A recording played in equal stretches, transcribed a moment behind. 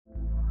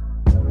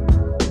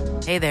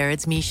Hey there,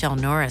 it's Michelle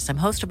Norris. I'm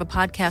host of a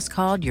podcast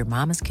called Your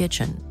Mama's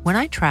Kitchen. When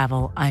I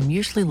travel, I'm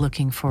usually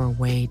looking for a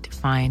way to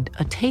find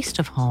a taste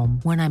of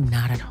home when I'm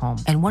not at home.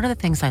 And one of the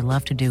things I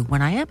love to do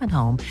when I am at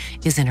home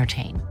is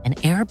entertain. And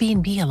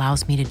Airbnb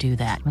allows me to do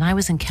that. When I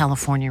was in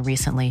California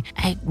recently,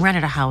 I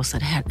rented a house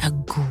that had a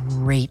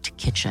great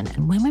kitchen.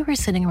 And when we were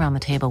sitting around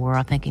the table, we were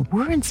all thinking,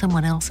 we're in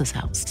someone else's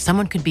house.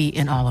 Someone could be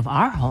in all of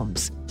our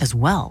homes as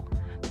well.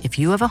 If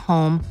you have a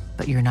home,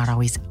 but you're not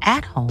always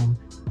at home,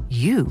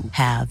 you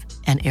have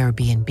an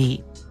Airbnb.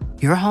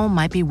 Your home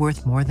might be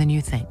worth more than you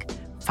think.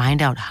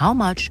 Find out how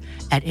much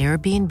at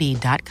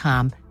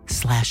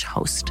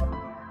airbnb.com/host.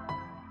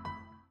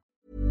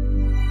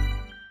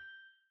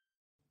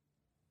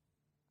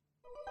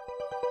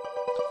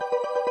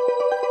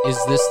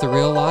 Is this the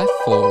real life,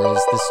 or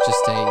is this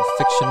just a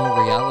fictional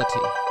reality?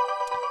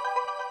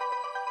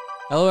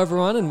 Hello,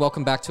 everyone, and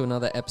welcome back to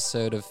another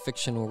episode of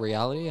Fictional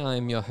Reality.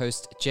 I'm your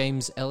host,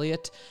 James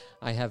Elliott.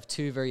 I have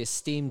two very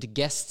esteemed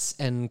guests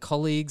and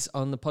colleagues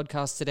on the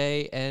podcast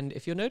today, and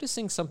if you're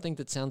noticing something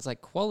that sounds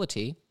like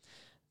quality,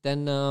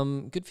 then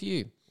good for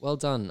you. Well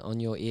done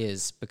on your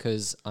ears,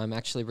 because I'm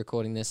actually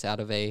recording this out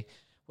of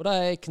what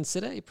I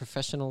consider a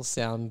professional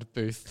sound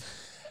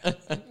booth.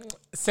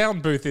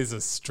 Sound booth is a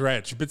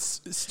stretch, but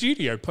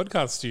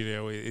podcast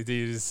studio, it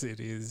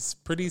is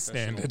pretty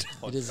standard.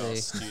 It is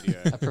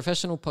a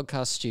professional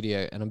podcast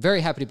studio, and I'm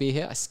very happy to be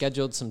here. I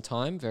scheduled some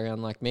time, very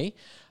unlike me,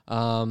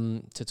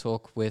 to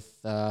talk with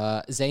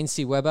Zane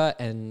C. Weber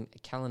and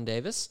Callan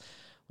Davis.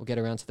 We'll get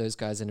around to those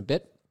guys in a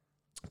bit.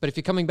 But if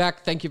you're coming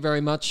back, thank you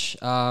very much.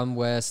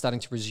 We're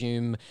starting to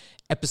resume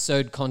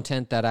episode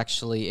content that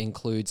actually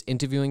includes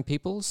interviewing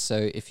people.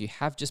 So if you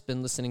have just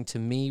been listening to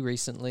me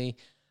recently,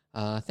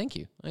 thank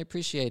you. I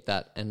appreciate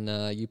that. And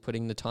you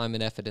putting the time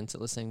and effort into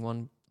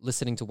listening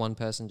to one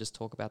person just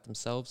talk about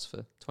themselves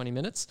for 20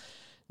 minutes.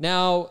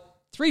 Now,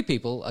 3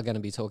 people are going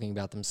to be talking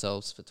about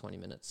themselves for 20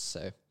 minutes.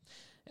 So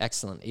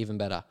excellent, even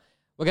better.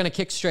 We're going to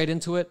kick straight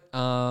into it.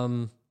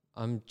 I'm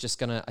just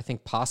going to, I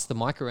think, pass the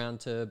mic around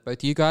to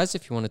both you guys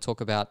if you want to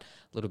talk about a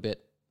little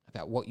bit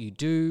about what you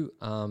do,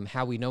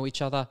 how we know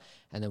each other,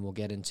 and then we'll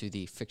get into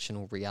the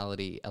fictional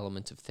reality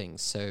element of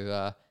things.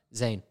 So,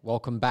 Zane,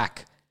 welcome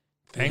back.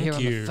 Thank You're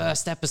you. on the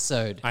first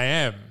episode. I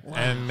am. Wow.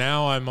 And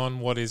now I'm on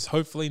what is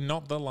hopefully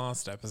not the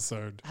last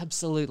episode.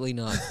 Absolutely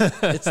not.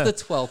 It's the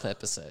 12th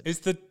episode.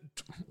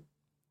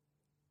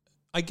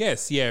 I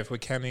guess, yeah, if we're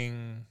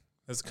counting,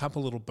 there's a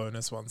couple little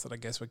bonus ones that I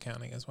guess we're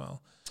counting as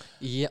well.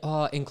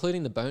 Yeah,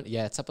 including the bonus.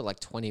 Yeah, it's up at like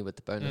 20 with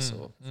the bonus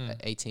or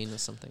 18 or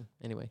something.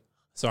 Anyway.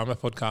 So I'm a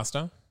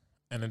podcaster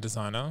and a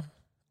designer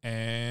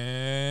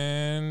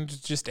and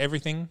just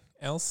everything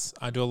else.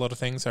 I do a lot of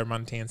things. I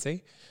run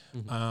TNC.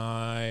 Mm-hmm.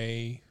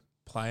 I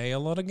play a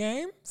lot of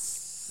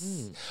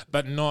games,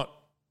 but not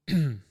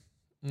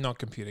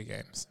computer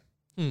games.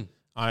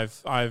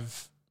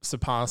 I've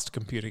surpassed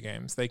computer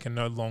games. They can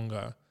no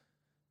longer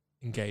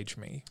engage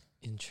me.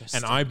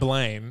 Interesting. And I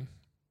blame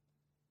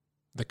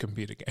the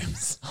computer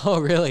games. Oh,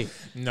 really?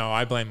 No,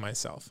 I blame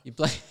myself. You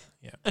blame?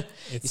 Yeah.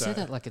 You say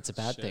that like it's a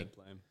bad thing.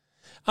 Blame.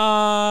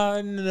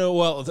 No.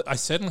 Well, I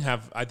certainly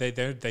have. They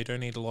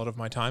don't need a lot of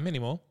my time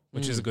anymore,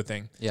 which is a good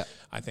thing. Yeah,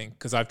 I think,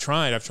 because I've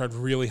tried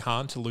really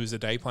hard to lose a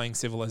day playing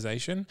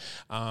Civilization,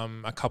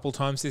 a couple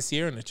times this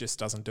year, and it just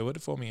doesn't do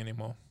it for me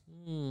anymore.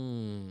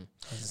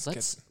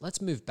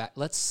 Let's move back.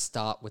 Let's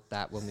start with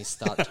that when we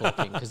start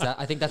talking, because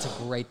I think that's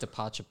a great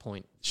departure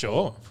point.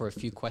 Sure. For a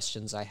few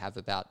questions I have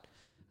about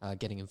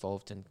getting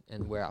involved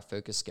and where our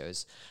focus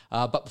goes.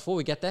 But before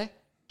we get there,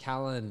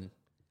 Callan,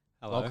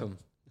 welcome.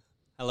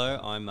 Hello,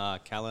 I'm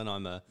Callan.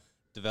 I'm a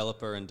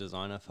developer and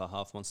designer for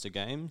Half Monster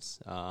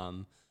Games.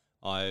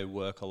 I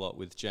work a lot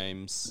with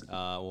James,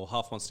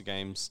 Half Monster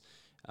Games.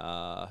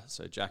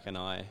 So Jack and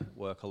I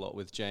work a lot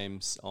with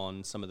James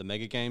on some of the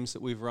mega games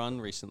that we've run.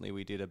 Recently,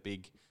 we did a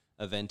big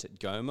event at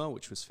Goma,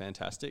 which was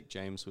fantastic.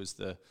 James was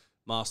the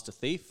master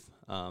thief,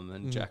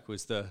 and Jack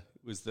was the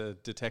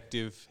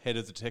detective, head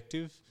of the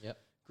detective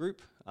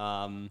group.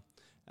 And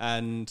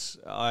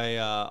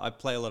I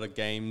play a lot of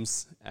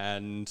games,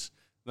 and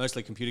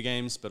mostly computer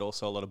games, but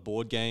also a lot of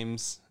board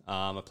games.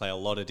 I play a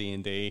lot of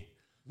D&D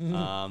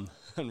and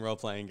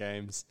role-playing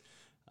games.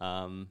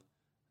 And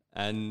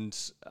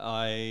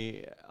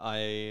I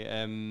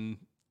am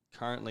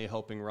currently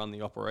helping run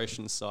the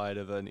operations side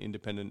of an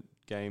independent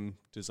game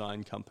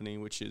design company,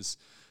 which is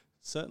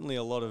certainly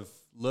a lot of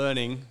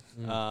learning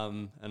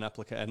and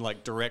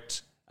like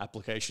direct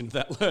application of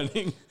that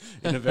learning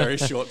in a very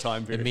short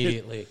time period.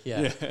 Immediately,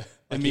 yeah.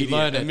 Like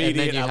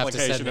immediate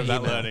application of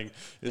that email. learning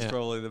is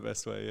probably the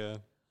best way, yeah.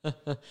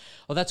 Well,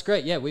 that's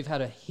great. Yeah, we've had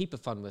a heap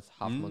of fun with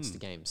Half Monster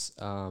Games.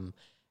 And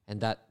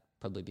that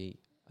probably be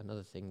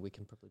another thing we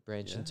can probably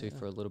branch into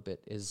for a little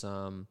bit is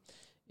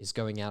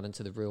going out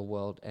into the real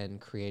world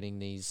and creating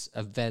these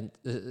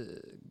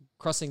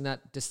crossing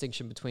that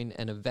distinction between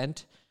an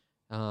event,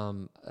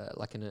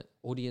 like an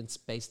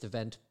audience-based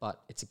event,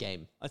 but it's a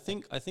game. I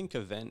think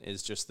event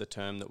is just the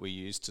term that we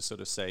use to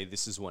sort of say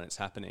this is when it's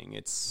happening.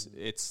 It's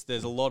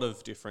there's a lot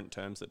of different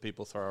terms that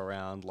people throw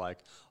around, like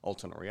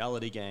alternate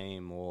reality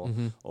game or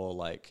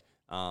like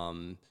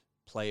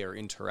player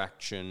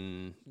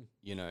interaction,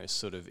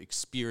 sort of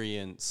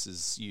experience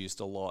is used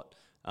a lot.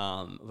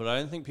 But I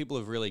don't think people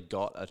have really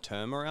got a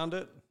term around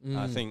it.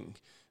 I think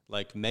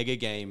like mega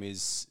game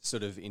is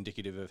sort of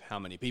indicative of how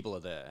many people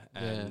are there,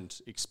 and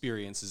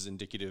experience is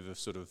indicative of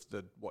sort of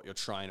what you're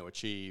trying to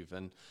achieve.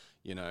 And,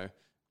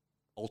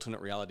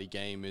 alternate reality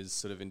game is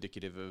sort of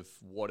indicative of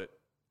what it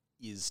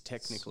is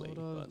technically,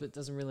 but it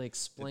doesn't really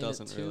explain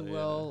it too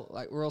well.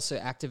 Like we're also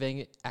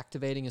activating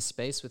a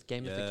space with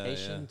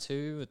gamification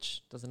too,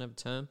 which doesn't have a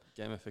term.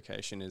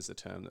 Gamification is a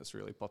term that's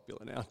really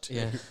popular now too.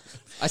 Yeah,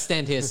 I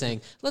stand here saying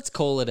let's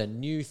call it a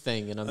new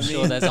thing, and I'm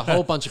sure there's a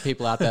whole bunch of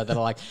people out there that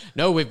are like,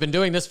 "No, we've been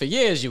doing this for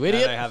years, you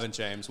idiot." No, they haven't,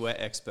 James. We're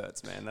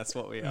experts, man. That's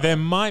what we are. There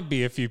might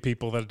be a few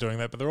people that are doing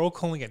that, but they're all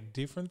calling it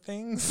different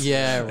things.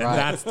 Yeah, right. And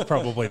that's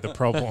probably the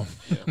problem.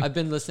 I've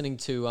been listening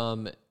to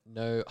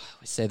I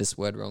say this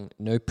word wrong.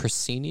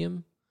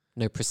 Proscenium.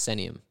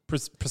 Proscenium.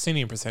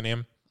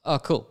 Oh,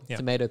 cool. Yeah.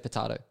 Tomato,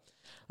 potato.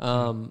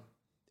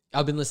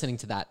 I've been listening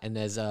to that, and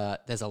there's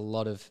a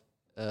lot of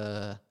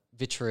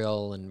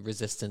vitriol and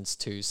resistance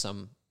to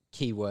some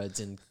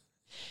keywords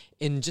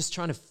in just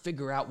trying to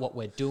figure out what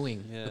we're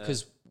doing,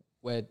 because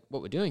what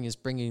we're doing is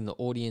bringing the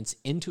audience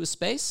into a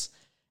space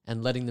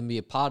and letting them be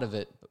a part of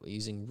it, but we're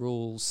using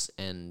rules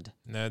and...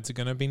 Nerds are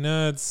going to be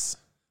nerds.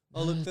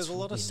 Oh, look, there's a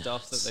lot of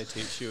stuff that they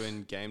teach you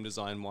in Game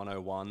Design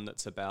 101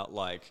 that's about,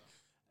 like,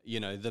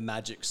 the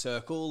magic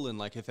circle, and,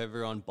 like, if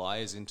everyone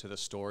buys into the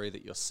story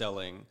that you're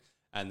selling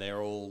and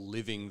they're all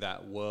living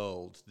that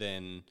world,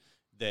 then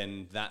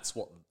that's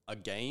what a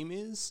game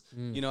is,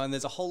 and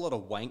there's a whole lot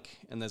of wank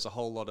and there's a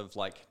whole lot of,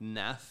 like,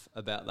 naff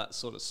about that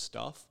sort of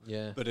stuff.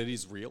 Yeah. But it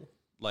is real.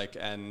 Like,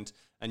 and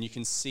you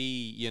can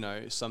see,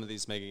 some of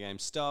these mega game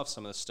stuff,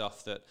 some of the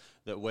stuff that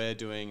we're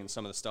doing, and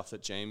some of the stuff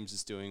that James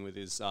is doing with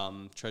his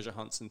treasure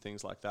hunts and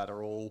things like that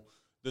are all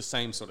the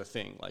same sort of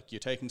thing. Like, you're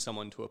taking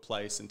someone to a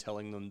place and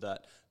telling them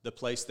that the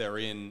place they're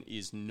in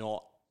is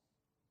not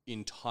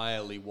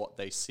entirely what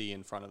they see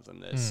in front of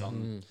them. There's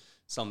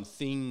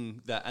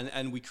something that,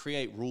 and we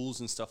create rules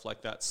and stuff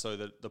like that so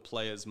that the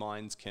players'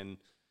 minds can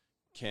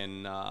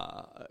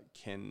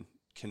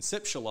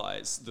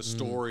conceptualize the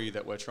story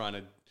that we're trying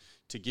to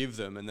give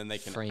them, and then they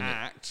can frame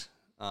act.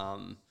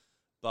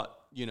 But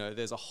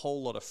there's a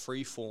whole lot of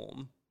free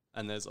form,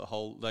 and there's a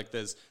whole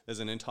there's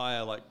an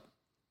entire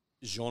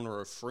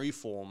genre of free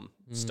form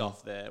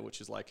stuff there, which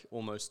is like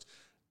almost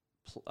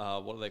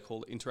what do they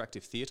call it?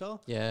 Interactive theater. All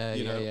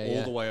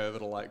the way over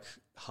to like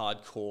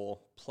hardcore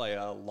player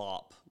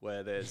LARP,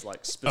 where there's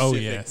like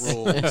specific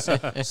rules,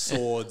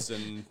 swords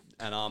and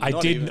armor.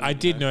 I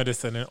did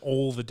notice that in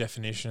all the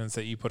definitions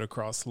that you put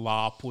across,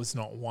 LARP was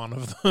not one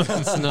of them.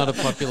 It's not a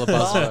popular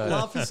buzzword.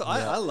 LARP is,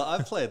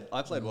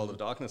 I played World of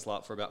Darkness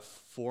LARP for about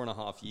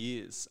 4.5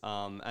 years,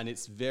 and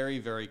it's very,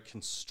 very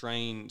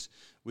constrained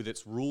with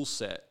its rule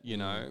set,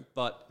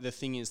 But the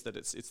thing is that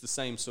it's the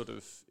same sort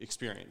of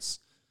experience.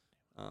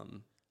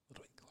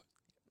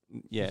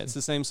 It's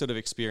the same sort of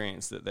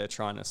experience that they're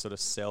trying to sort of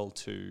sell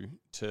to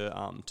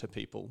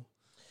people.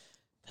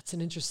 That's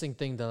an interesting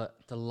thing, the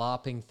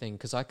LARPing thing,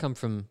 because I come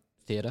from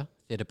theatre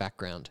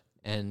background,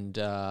 and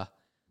I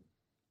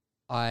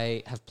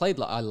have played.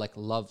 I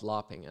love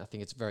LARPing. I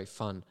think it's very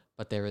fun,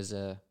 but there is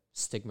a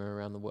stigma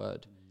around the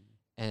word,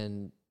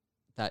 and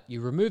that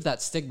you remove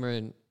that stigma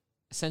and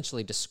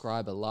essentially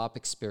describe a LARP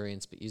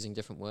experience, but using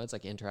different words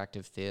like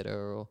interactive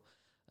theatre or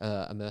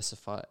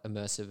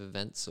immersive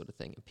events sort of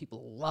thing, and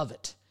people love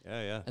it.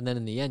 Yeah. And then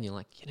in the end, you're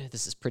like,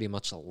 this is pretty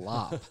much a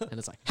LARP. And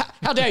it's like,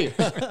 how dare you?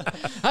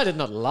 I did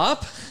not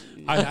LARP.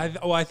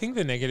 I think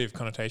the negative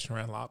connotation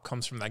around LARP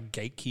comes from that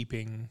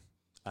gatekeeping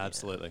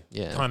Absolutely.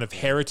 kind of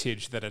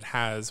heritage that it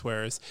has,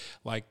 whereas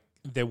like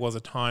there was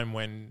a time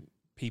when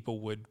people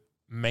would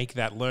make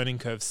that learning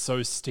curve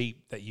so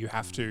steep that you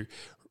have to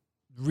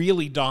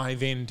really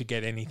dive in to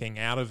get anything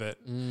out of it.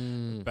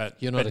 But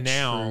you're not but a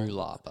now, true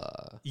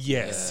LARPer.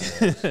 Yes.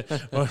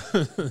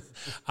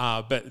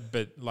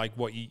 But like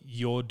what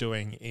you're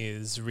doing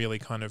is really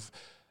kind of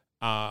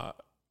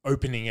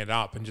opening it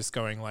up and just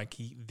going like,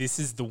 this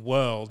is the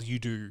world, you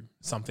do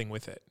something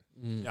with it.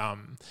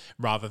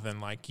 Rather than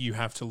like you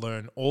have to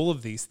learn all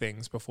of these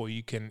things before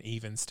you can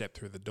even step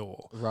through the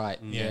door. Right.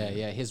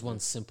 Yeah. Here's one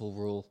simple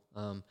rule.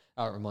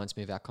 It reminds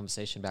me of our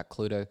conversation about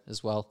Cluedo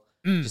as well.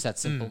 Just that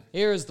simple.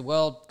 Here is the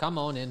world. Come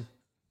on in.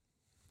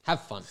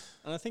 Have fun.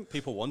 And I think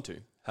people want to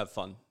have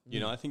fun.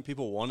 I think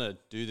people want to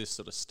do this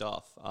sort of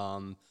stuff.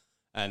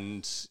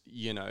 And,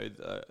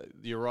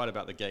 you're right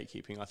about the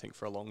gatekeeping. I think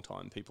for a long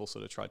time, people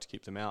sort of tried to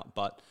keep them out.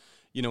 But,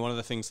 one of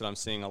the things that I'm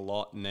seeing a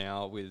lot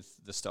now with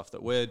the stuff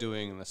that we're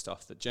doing and the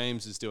stuff that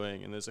James is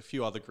doing, and there's a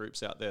few other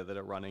groups out there that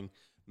are running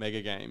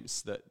mega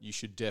games that you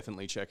should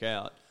definitely check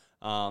out,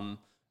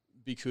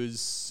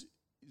 because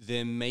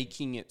they're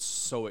making it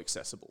so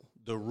accessible.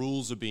 The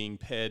rules are being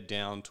pared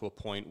down to a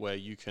point where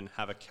you can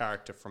have a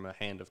character from a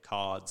hand of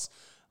cards,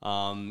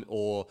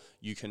 or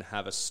you can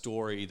have a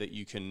story that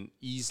you can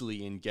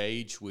easily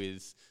engage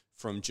with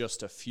from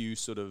just a few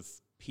sort of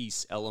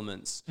piece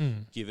elements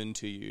given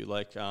to you.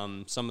 Like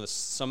some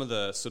of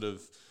the sort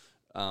of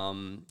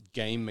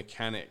game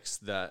mechanics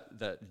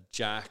that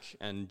Jack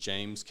and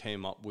James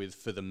came up with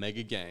for the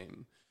mega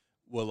game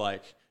were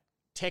like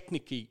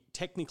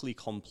technically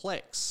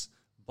complex,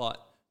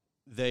 but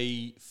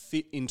they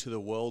fit into the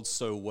world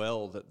so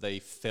well that they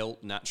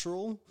felt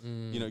natural.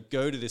 You know,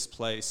 go to this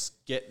place,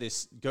 get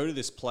this, go to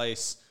this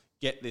place,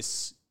 get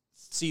this,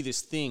 see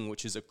this thing,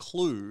 which is a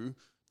clue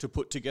to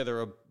put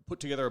together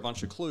a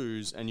bunch of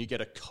clues, and you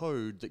get a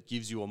code that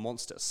gives you a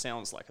monster.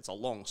 Sounds like it's a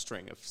long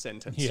string of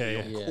sentences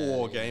for your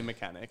core game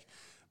mechanic.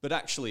 But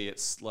actually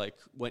it's like,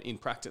 when in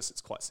practice,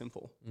 it's quite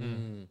simple. You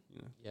know?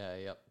 Yeah,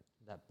 yep.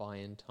 That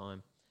buy-in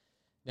time.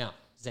 Now,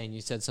 Zane,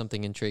 you said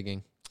something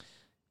intriguing.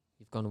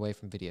 You've gone away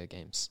from video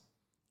games.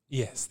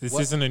 Yes, this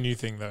isn't a new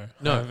thing though.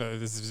 No.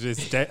 This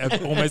is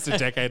almost a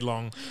decade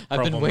long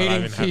I've problem. been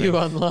waiting that for you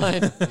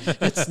online.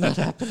 It's not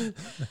happening.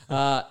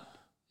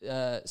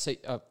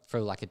 So for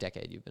like a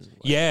decade, you've been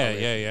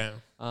Yeah.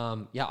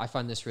 I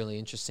find this really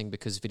interesting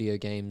because video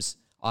games,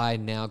 I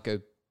now go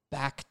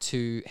back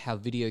to how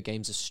video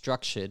games are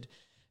structured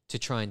to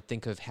try and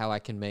think of how I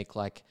can make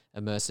like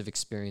immersive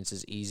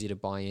experiences easy to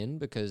buy in,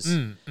 because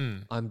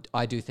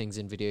I do things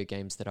in video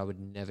games that I would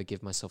never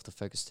give myself the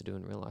focus to do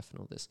in real life and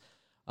all this.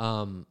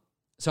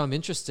 So I'm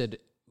interested,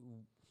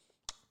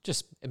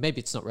 just maybe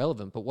it's not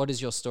relevant, but what is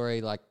your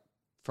story like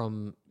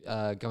from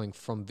going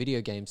from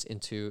video games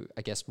into,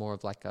 I guess, more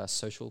of like a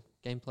social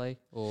gameplay?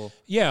 Or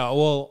Yeah,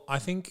 well, I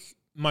think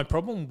my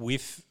problem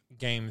with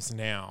games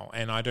now,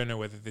 and I don't know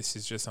whether this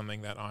is just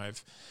something that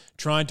I've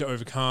tried to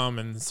overcome,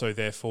 and so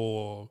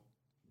therefore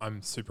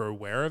I'm super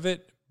aware of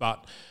it,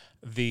 but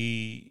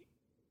the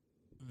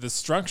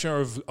structure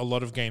of a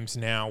lot of games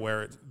now,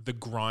 where the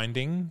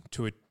grinding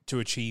to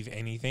achieve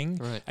anything,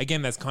 Right.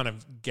 again, that's kind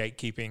of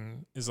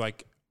gatekeeping, is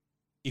like,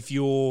 if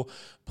you're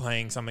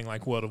playing something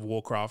like World of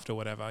Warcraft or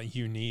whatever,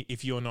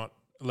 if you're not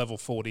level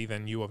 40,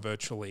 then you are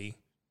virtually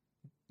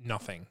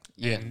nothing.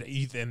 Yeah.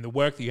 And the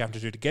work that you have to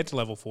do to get to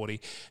level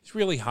 40 is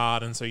really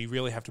hard, and so you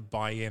really have to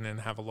buy in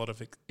and have a lot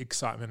of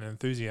excitement and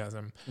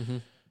enthusiasm.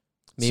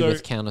 me So-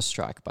 with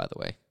Counter-Strike, by the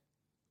way.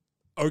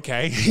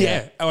 Okay,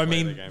 yeah. Oh, I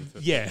Play mean, the game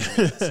for 15 yeah.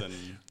 minutes and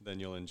then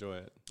you'll enjoy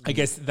it. I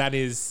guess that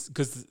is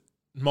because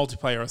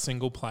multiplayer or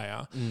single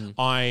player,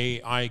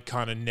 I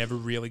kind of never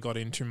really got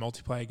into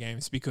multiplayer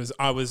games because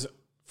I was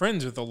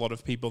friends with a lot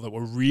of people that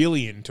were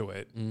really into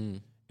it,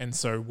 and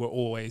so were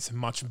always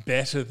much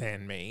better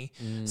than me.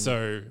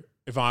 So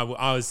if I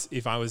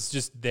was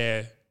just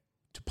there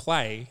to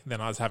play,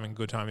 then I was having a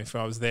good time. If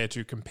I was there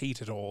to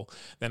compete at all,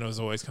 then it was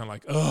always kind of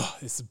like, oh,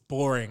 this is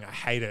boring. I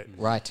hate it.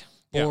 Right.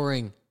 Yeah.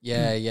 Boring.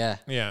 Yeah.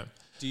 Yeah.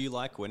 Do you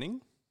like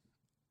winning?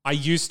 I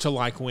used to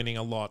like winning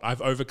a lot.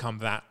 I've overcome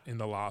that in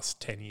the last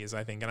 10 years,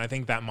 I think. And I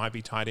think that might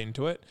be tied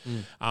into it.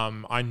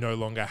 I no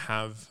longer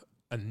have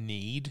a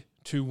need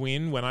to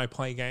win when I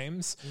play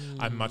games.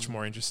 I'm much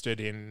more interested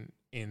in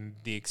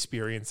the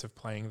experience of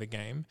playing the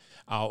game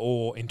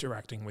or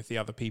interacting with the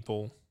other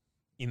people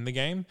in the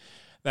game.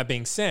 That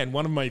being said,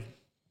 one of my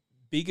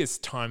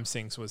biggest time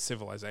sinks was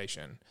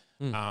Civilization.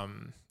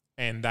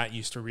 And that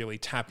used to really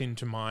tap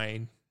into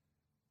my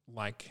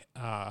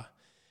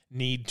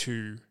need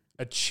to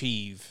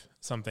achieve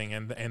something,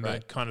 and Right.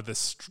 the kind of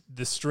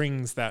the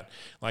strings that,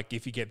 like,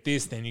 if you get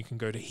this, then you can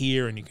go to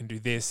here and you can do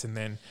this, and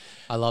then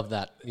I love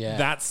that. Yeah.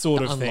 that sort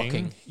The of unlocking.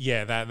 thing.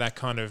 Yeah, that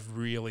kind of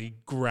really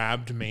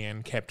grabbed me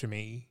and kept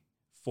me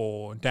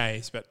for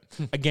days. But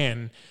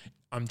again,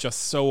 I'm just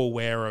so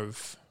aware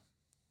of,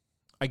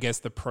 I guess,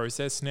 the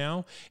process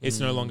now. It's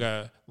no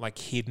longer like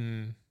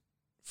hidden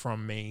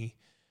from me.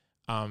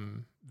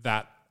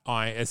 That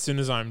as soon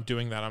as I'm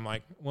doing that, I'm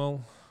like,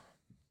 well,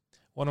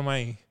 what am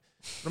I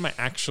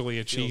actually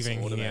achieving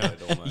Feels here?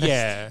 automated almost.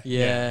 Yeah.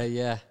 Yeah.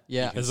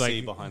 You can It's see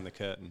like- behind the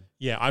curtain.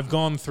 Yeah, I've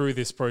gone through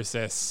this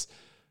process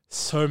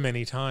so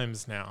many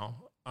times now.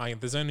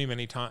 There's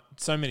only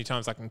so many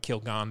times I can kill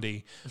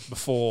Gandhi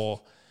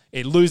before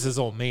it loses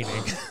all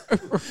meaning.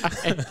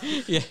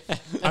 Yeah.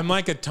 I'm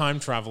like a time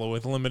traveler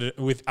with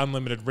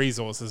unlimited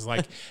resources.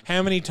 Like,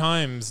 how many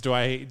times do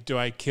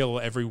I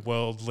kill every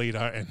world leader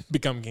and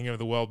become king of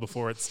the world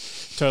before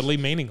it's totally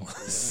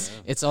meaningless?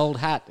 It's old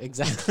hat.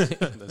 Exactly.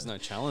 There's no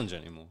challenge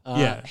anymore.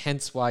 Yeah.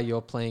 Hence why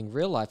you're playing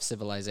real life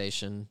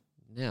Civilization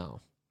now.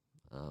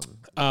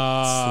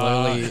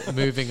 Slowly. Slowly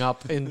moving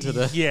up into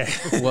the Yeah.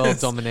 world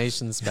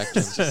domination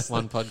spectrum,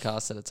 one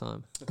podcast at a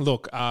time.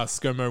 Look,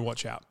 ScoMo,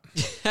 watch out.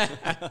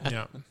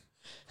 Yeah.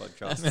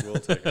 Podcast will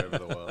take over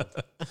the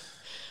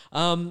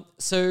world.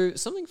 So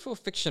something for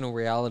fictional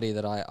reality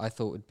that I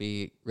thought would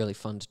be really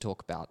fun to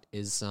talk about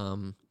is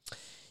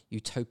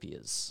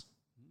utopias.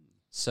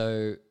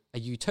 So a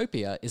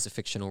utopia is a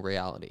fictional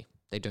reality.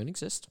 They don't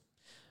exist.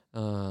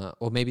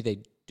 Or maybe they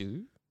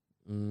do.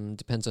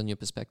 Depends on your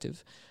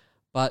perspective.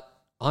 But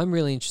I'm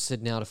really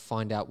interested now to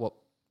find out what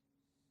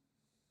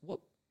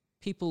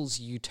people's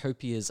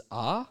utopias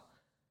are,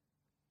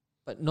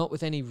 but not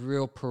with any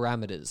real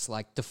parameters.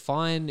 Like,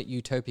 define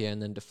utopia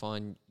and then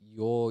define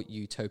your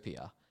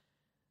utopia.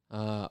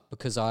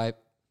 Because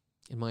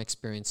in my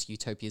experience,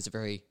 utopias are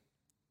very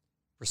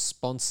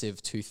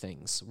responsive to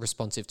things,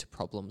 responsive to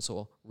problems,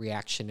 or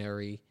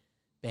reactionary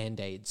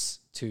band-aids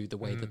to the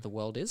way that the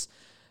world is.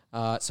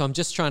 So I'm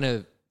just trying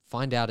to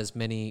find out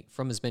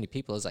from as many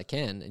people as I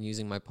can, and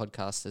using my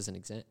podcast as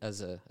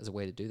as a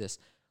way to do this,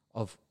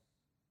 of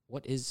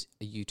what is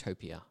a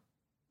utopia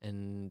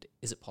and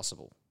is it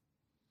possible?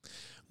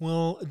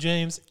 Well,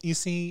 James, you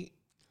see,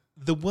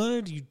 the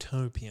word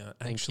utopia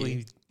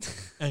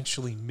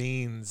actually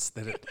means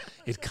that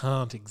it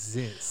can't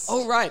exist.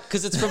 Oh, right,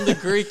 because it's from the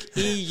Greek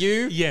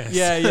EU. Yes.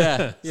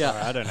 Yeah. Sorry,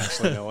 I don't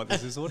actually know what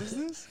this is. What is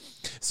this?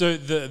 So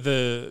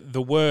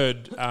the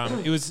word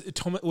was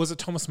it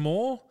Thomas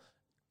More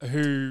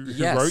who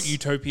Yes. wrote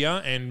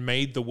Utopia and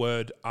made the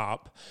word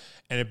up,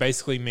 and it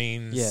basically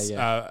means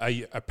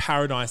a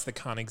paradise that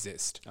can't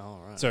exist. Oh,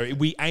 right. So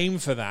we aim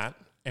for that,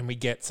 and we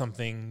get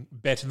something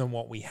better than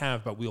what we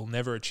have, but we'll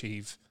never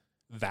achieve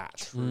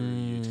that.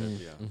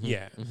 Utopia.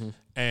 Yeah,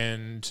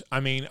 and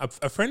I mean,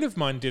 a friend of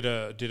mine did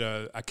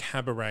a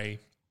cabaret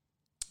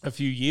a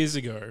few years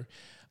ago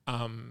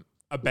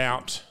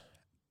about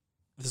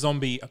the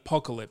zombie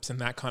apocalypse and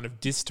that kind of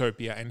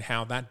dystopia, and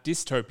how that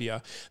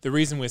dystopia, the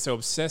reason we're so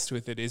obsessed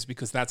with it is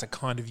because that's a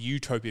kind of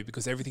utopia,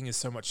 because everything is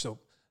so much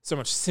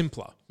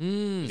simpler.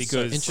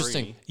 Because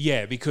Interesting.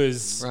 yeah,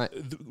 because Right.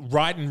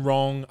 Right and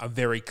wrong are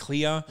very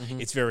clear.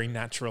 It's very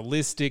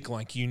naturalistic.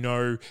 Like,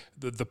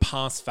 the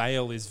pass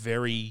fail is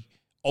very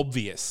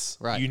obvious.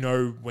 Right. You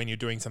know when you're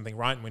doing something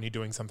right and when you're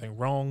doing something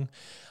wrong.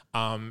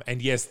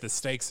 And yes, the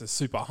stakes are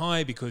super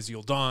high because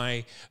you'll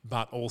die,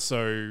 but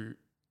also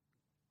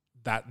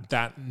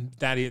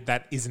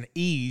that is an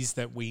ease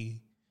that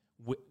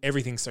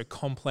everything's so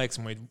complex,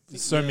 and with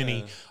so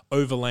many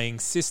overlaying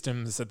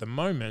systems at the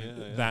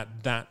moment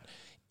that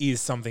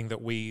is something that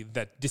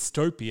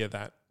dystopia,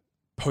 that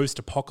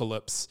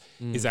post-apocalypse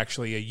is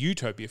actually a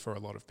utopia for a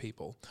lot of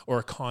people, or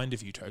a kind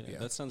of utopia. Yeah,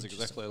 that sounds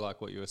exactly like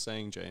what you were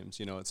saying,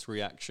 James. It's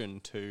reaction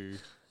to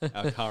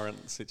our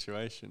current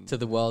situation. To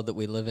the world that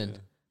we live in.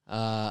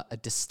 A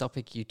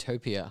dystopic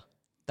utopia.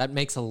 That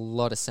makes a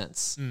lot of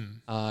sense.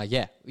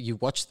 You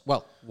watch,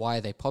 why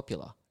are they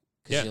popular?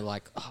 Because you're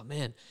like, oh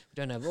man, we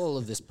don't have all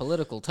of this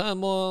political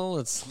turmoil.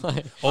 It's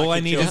like, All I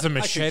need is a I could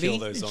machete, kill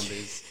those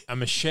zombies. a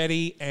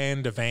machete,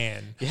 and a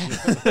van.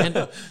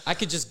 and I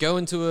could just go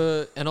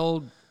into an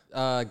old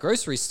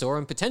grocery store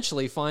and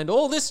potentially find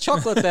all this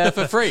chocolate there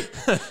for free.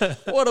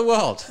 What a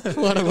world.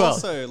 What a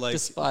world. Also,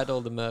 Despite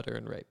all the murder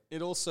and rape.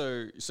 it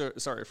also,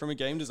 from a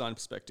game design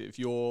perspective,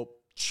 your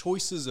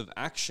choices of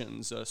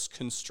actions are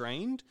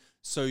constrained.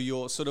 So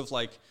you're sort of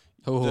like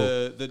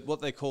the what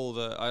they call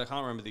I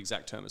can't remember the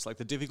exact term. It's like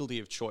the difficulty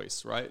of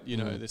choice, right?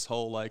 This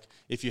whole, like,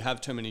 if you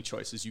have too many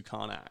choices, you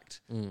can't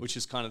act, which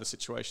is kind of the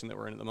situation that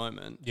we're in at the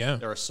moment. Yeah.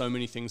 There are so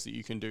many things that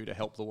you can do to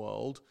help the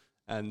world.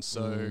 And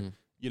so,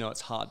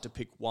 it's hard to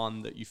pick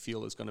one that you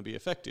feel is going to be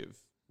effective.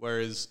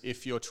 Whereas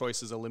if your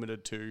choices are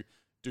limited to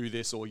do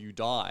this or you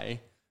die,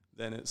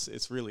 then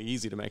it's really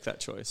easy to make that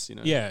choice,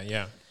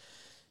 Yeah.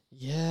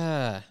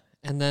 Yeah.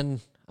 And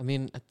then, I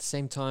mean, at the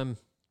same time,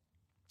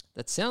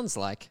 that sounds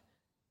like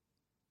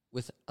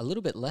with a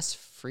little bit less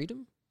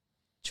freedom,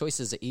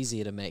 choices are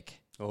easier to make.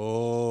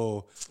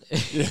 Oh,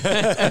 yeah.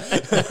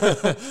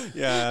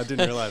 I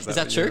didn't realize that. Is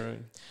that true?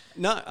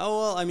 No. Oh,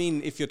 well, I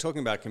mean, if you're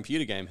talking about a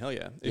computer game, hell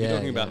yeah. If you're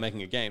talking about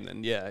making a game,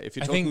 then yeah. If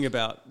you're talking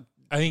about...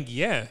 I think,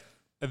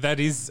 that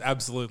is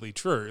absolutely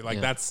true.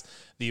 Like, that's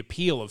the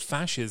appeal of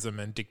fascism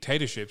and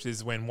dictatorships,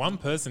 is when one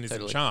person is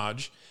in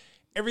charge,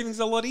 everything's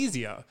a lot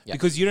easier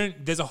because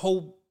there's a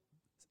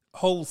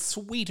whole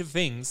suite of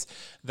things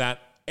that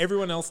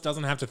everyone else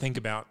doesn't have to think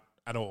about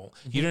at all.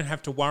 You don't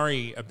have to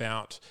worry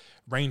about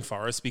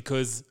rainforests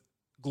because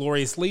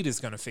Glorious Leader's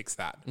going to fix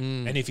that.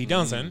 And if he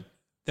doesn't,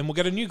 then we'll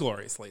get a new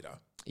Glorious Leader.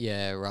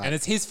 Yeah, right. And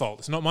it's his fault.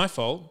 It's not my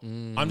fault.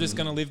 I'm just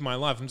going to live my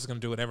life. I'm just going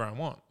to do whatever I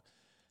want.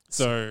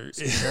 So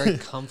very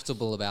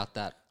comfortable about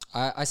that.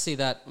 I see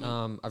that.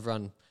 I've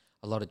run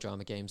a lot of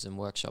drama games and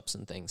workshops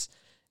and things.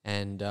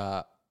 And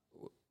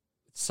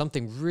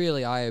something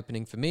really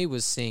eye-opening for me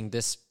was seeing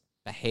this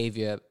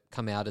behavior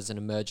come out as an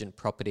emergent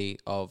property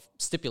of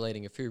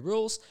stipulating a few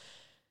rules.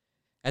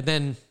 And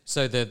then,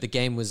 so the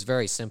game was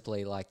very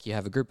simply like, you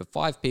have a group of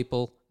 5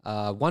 people,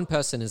 one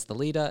person is the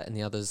leader and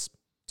the others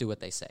do what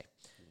they say.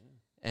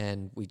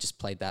 And we just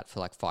played that for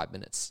like 5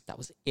 minutes. That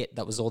was it.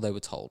 That was all they were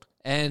told.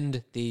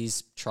 And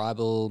these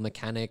tribal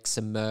mechanics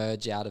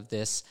emerge out of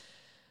this.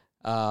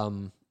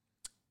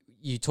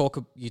 You talk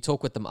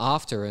with them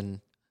after,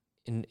 and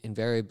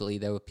invariably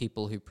there were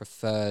people who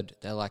preferred,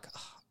 they're like,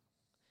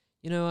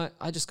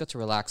 I just got to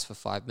relax for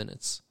 5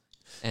 minutes.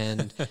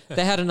 And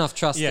they had enough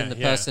trust in the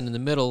person in the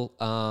middle.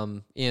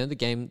 The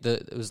game,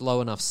 it was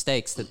low enough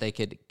stakes that they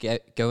could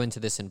go into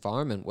this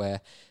environment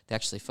where they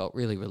actually felt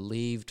really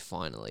relieved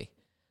finally.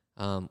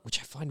 Which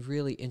I find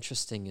really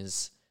interesting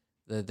is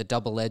the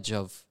double edge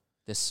of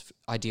this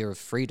idea of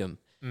freedom,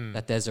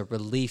 that there's a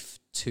relief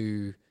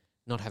to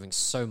not having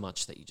so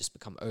much that you just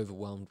become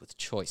overwhelmed with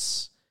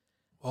choice.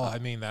 Well, I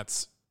mean,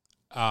 that's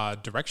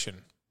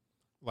direction.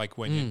 Like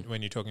when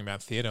you're talking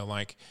about theatre,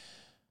 like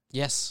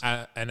yes,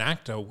 an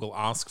actor will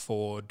ask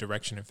for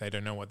direction if they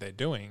don't know what they're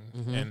doing.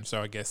 And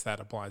so I guess that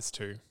applies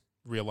to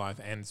real life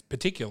and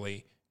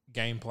particularly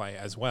gameplay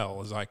as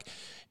well. Is like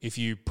if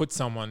you put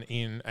someone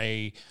in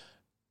a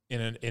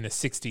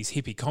 60s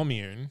hippie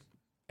commune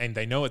and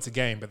they know it's a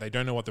game but they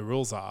don't know what the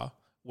rules are,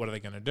 what are they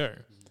going to do?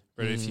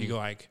 But if you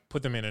like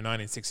put them in a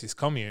 1960s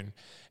commune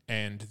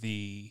and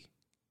the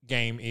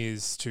game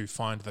is to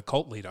find the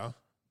cult leader,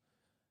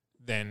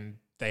 then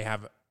they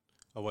have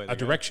a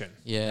direction.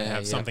 Yeah, they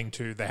have something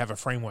they have a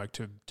framework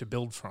to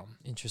build from.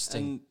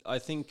 Interesting. And I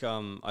think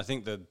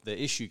the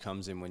issue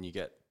comes in when you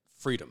get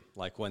freedom,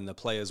 like when the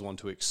players want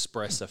to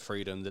express a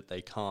freedom that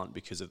they can't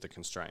because of the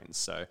constraints.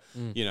 So,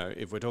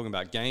 if we're talking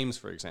about games,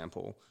 for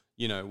example,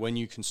 when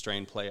you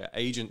constrain player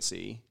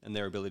agency and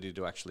their ability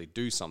to actually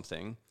do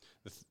something,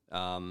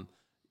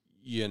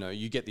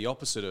 you get the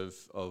opposite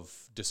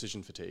of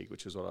decision fatigue,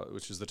 which is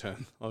the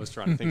term I was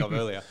trying to think of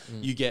earlier.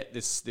 You get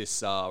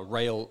this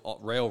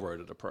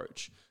railroaded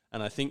approach.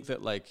 And I think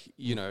that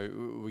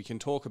we can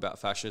talk about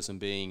fascism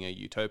being a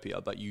utopia,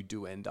 but you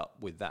do end up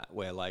with that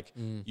where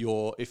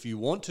if you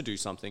want to do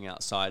something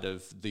outside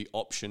of the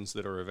options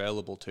that are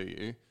available to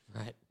you,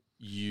 right,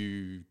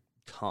 you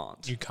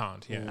can't. You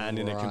can't, yeah. And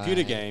in a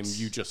computer game,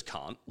 you just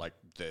can't. Like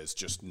there's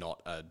just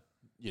not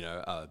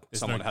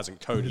someone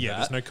hasn't coded that. Yeah,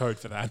 there's no code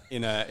for that.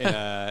 In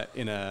a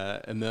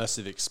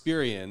immersive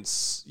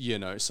experience,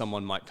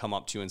 someone might come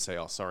up to you and say,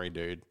 "Oh, sorry,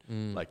 dude,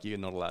 like you're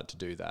not allowed to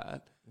do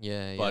that."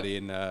 Yeah. But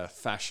in a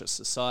fascist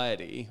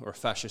society or a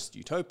fascist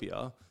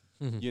utopia,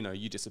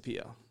 you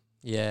disappear.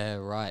 Yeah,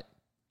 right.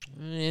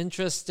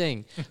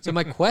 Interesting. So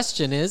my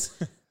question is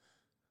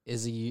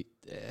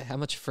how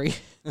much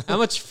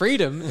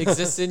freedom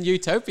exists in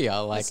utopia?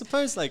 I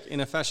suppose in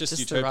a fascist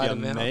utopia,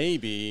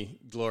 maybe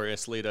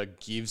Glorious Leader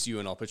gives you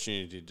an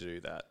opportunity to do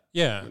that.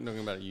 Yeah. We're talking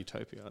about a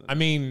utopia. I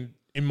mean,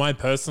 in my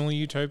personal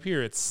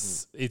utopia,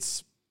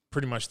 it's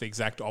pretty much the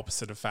exact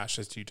opposite of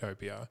fascist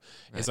utopia.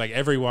 Right. It's like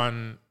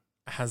everyone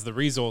has the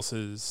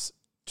resources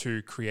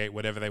to create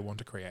whatever they want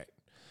to create.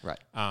 Right.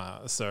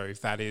 So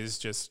if that is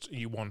just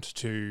you want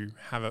to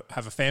have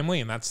a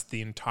family and that's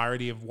the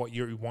entirety of what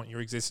you want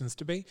your existence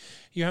to be,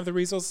 you have the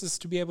resources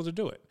to be able to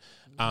do it.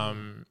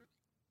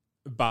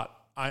 But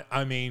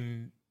I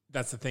mean,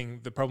 that's the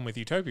thing. The problem with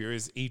utopia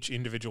is each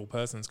individual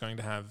person is going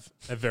to have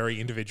a very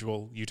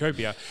individual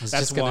utopia.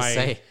 That's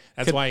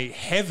why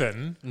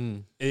heaven,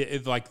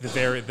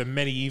 the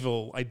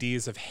medieval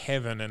ideas of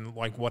heaven and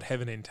like what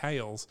heaven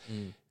entails,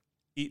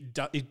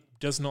 it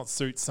does not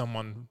suit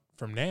someone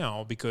from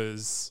now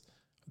because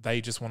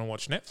they just want to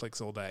watch Netflix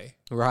all day.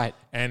 Right.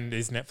 And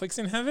is Netflix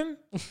in heaven?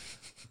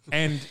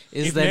 And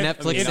is there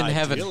Netflix in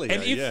heaven?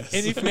 And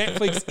if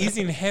Netflix is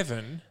in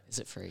heaven, is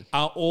it free?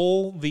 Are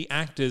all the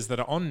actors that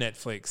are on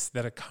Netflix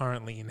that are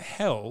currently in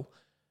hell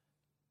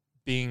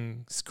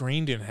being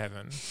screened in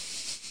heaven?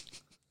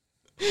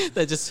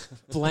 They're just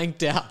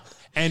blanked out.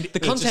 And the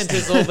content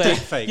is all there.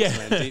 Deep fakes,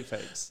 man. Deep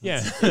fakes.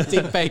 Yeah.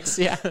 Deep fakes,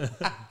 yeah.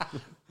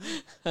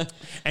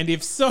 And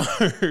if so,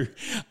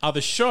 are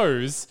the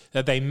shows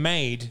that they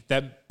made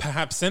that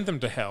perhaps sent them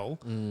to hell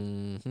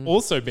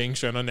also being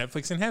shown on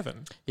Netflix in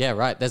heaven? Yeah,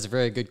 right. There's a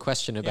very good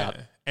question about...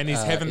 Yeah. And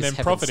is heaven then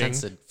profiting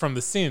from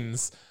the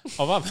sins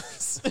of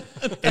others?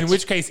 In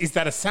which case, is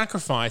that a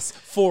sacrifice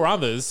for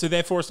others, so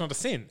therefore it's not a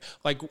sin?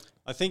 I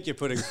think you're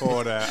putting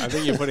forward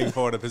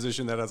a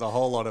position that has a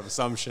whole lot of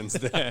assumptions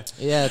there.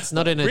 Yeah, it's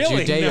not in a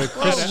really?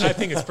 Judeo-Christian. No, I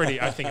think it's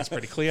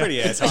pretty clear.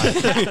 Pretty airtight.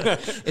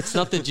 It's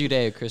not the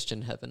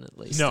Judeo-Christian heaven, at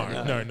least. No,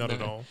 not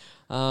at all.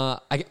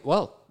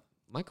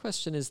 My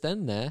question is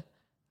then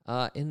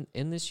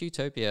in this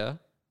utopia,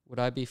 would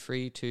I be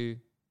free to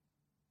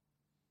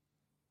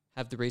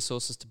have the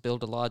resources to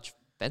build a large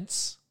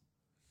fence?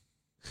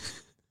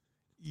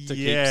 To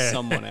keep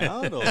someone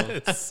out? Or?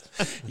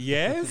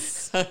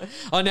 Yes.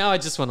 Now I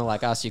just want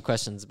to ask you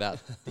questions about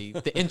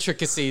the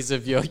intricacies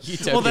of your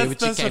utopia. Well,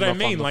 that's what I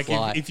mean.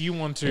 If you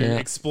want to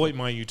exploit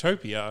my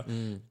utopia,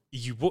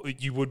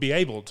 you would be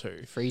able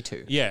to. Free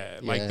to. Yeah,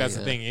 that's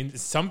the thing. In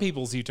some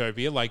people's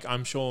utopia,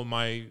 I'm sure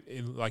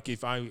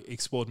if I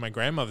explored my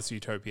grandmother's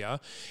utopia,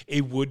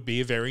 it would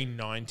be a very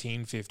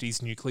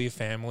 1950s nuclear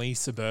family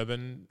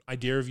suburban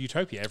idea of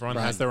utopia. Everyone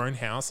has their own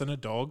house and a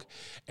dog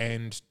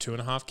and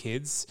 2.5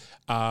 kids.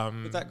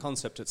 But that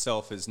concept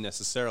itself is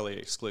necessarily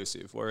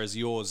exclusive, whereas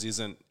yours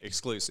isn't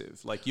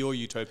exclusive. Your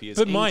utopia is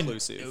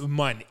inclusive.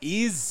 Mine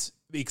is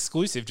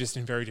exclusive, just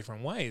in very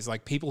different ways.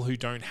 People who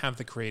don't have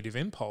the creative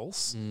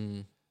impulse,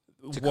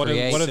 what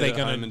are they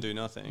going to do?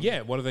 Nothing. Yeah,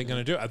 what are they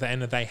going to do? Are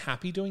they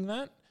happy doing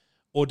that,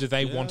 or do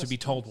they want to be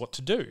told what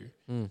to do?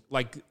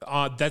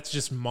 That's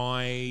just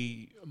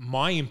my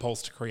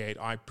impulse to create.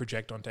 I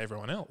project onto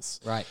everyone else.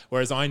 Right.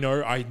 Whereas I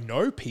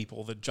know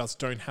people that just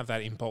don't have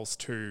that impulse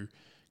to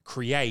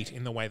create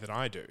in the way that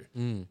I do.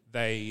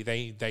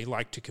 They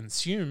like to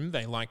consume.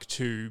 They like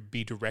to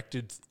be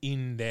directed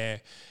in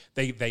their.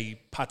 They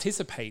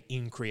participate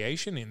in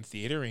creation, in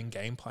theater, in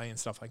gameplay and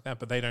stuff like that,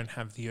 but they don't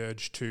have the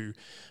urge to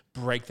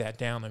break that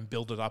down and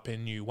build it up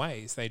in new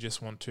ways. They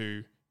just want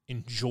to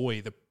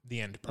enjoy the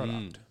end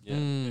product.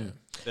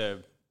 They're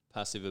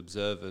passive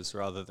observers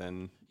rather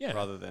than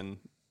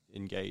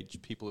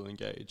engage people who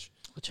engage.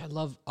 Which I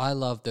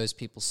love those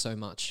people so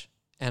much.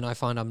 And I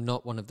find I'm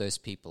not one of those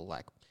people.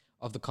 Like,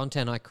 of the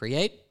content I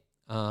create,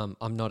 I'm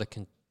not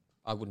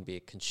I wouldn't be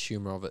a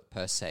consumer of it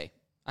per se.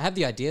 I have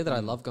the idea that I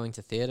love going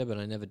to theatre, but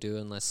I never do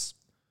unless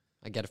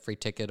I get a free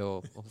ticket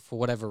or for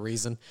whatever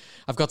reason.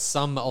 I've got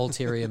some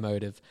ulterior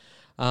motive.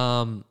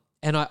 And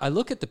I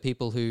look at the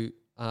people who,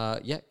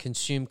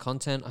 consume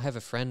content. I have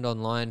a friend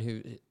online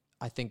who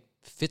I think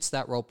fits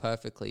that role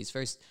perfectly.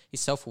 He's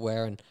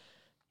self-aware, and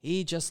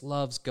he just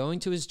loves going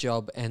to his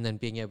job and then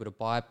being able to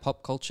buy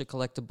pop culture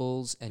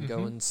collectibles and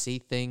go and see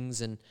things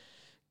and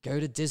go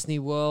to Disney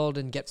World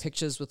and get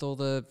pictures with all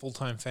the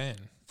Full-time fan.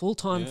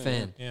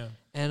 fan. Yeah.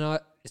 And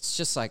it's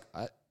just like,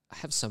 I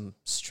have some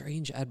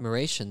strange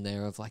admiration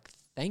there of like,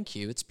 thank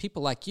you. It's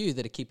people like you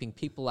that are keeping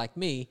people like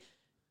me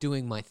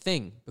doing my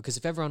thing. Because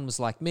if everyone was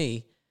like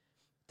me,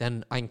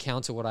 then I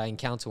encounter what I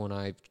encounter when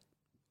I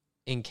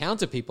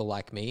encounter people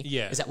like me.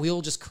 Yeah. Is that we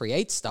all just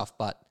create stuff,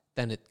 but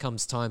then it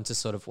comes time to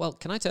sort of, well,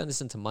 can I turn this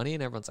into money?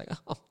 And everyone's like, oh,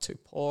 I'm too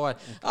poor.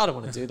 I don't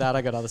want to do that.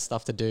 I got other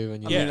stuff to do.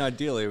 And I mean,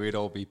 ideally, we'd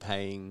all be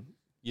paying,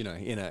 in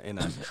a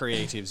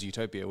creatives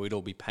utopia, we'd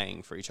all be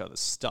paying for each other's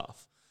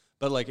stuff.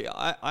 But like,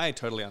 I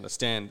totally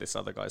understand this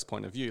other guy's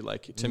point of view.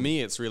 Like, to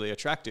me, it's really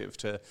attractive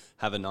to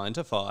have a 9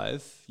 to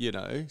 5,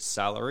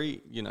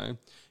 salary,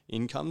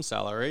 income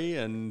salary,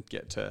 and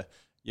get to,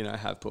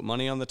 have put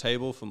money on the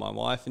table for my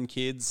wife and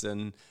kids,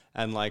 and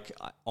like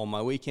on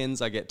my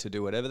weekends I get to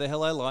do whatever the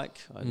hell I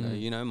like. I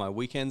know, my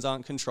weekends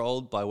aren't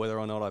controlled by whether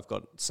or not I've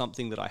got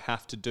something that I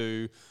have to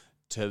do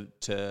to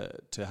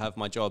have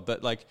my job.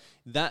 But like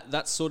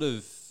that sort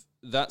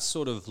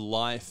of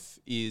life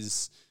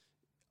is,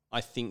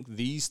 I think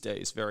these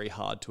days, very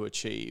hard to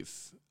achieve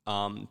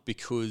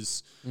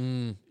because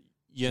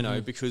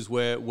because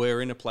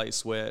we're in a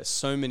place where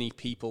so many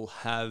people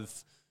have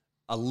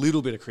a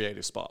little bit of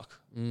creative spark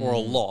or a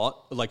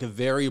lot, like a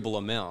variable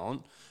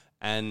amount,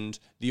 and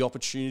the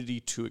opportunity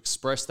to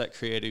express that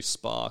creative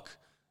spark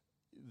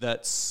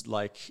that's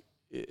like...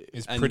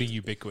 It's pretty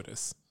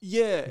ubiquitous.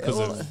 Yeah. Because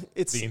of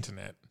the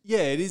internet. Yeah,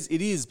 it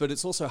is, but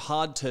it's also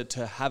hard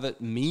to have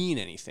it mean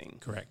anything.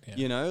 Correct,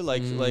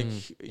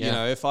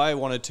 yeah. If I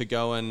wanted to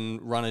go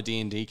and run a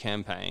D&D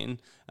campaign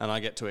and I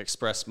get to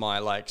express my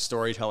like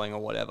storytelling or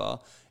whatever,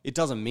 it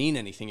doesn't mean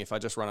anything if I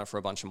just run it for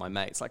a bunch of my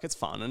mates. Like, it's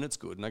fun and it's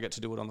good and I get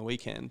to do it on the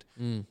weekend.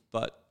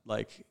 But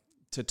like,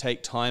 to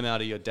take time out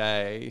of your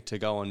day to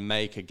go and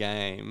make a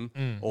game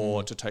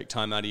or to take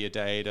time out of your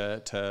day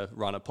to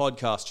run a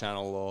podcast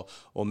channel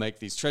or make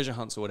these treasure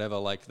hunts or whatever,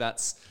 like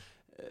that's...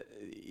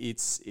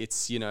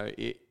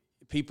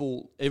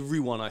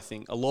 everyone, I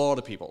think, a lot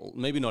of people,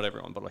 maybe not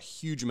everyone, but a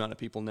huge amount of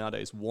people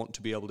nowadays want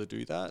to be able to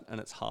do that,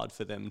 and it's hard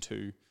for them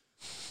to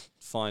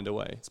find a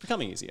way. It's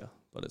becoming easier,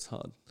 but it's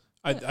hard.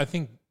 I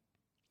think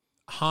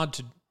hard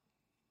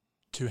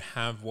to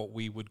have what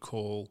we would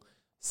call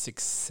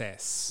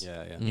success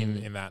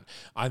in that.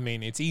 I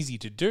mean, it's easy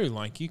to do.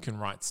 Like, you can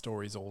write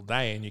stories all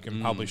day and you can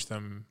publish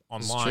them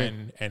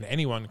online and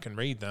anyone can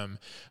read them,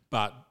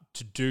 but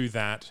to do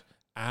that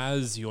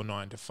as your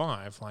 9 to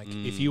 5, like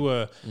if you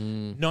were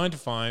 9 to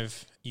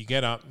 5, you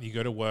get up, you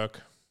go to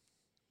work,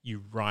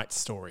 you write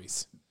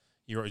stories.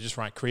 You just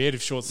write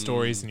creative short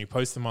stories and you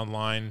post them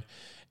online,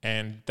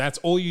 and that's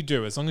all you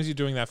do. As long as you're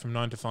doing that from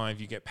 9 to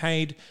 5, you get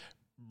paid,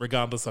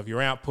 regardless of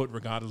your output,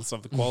 regardless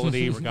of the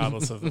quality,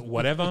 regardless of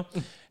whatever.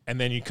 And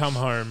then you come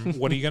home,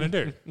 what are you going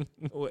to do?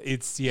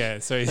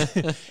 So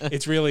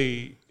it's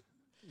really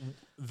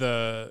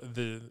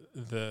the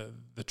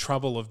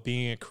trouble of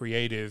being a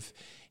creative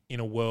in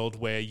a world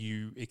where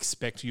you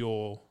expect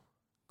your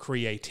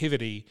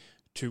creativity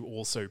to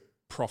also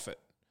profit.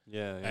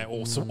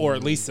 Or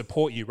at least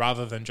support you,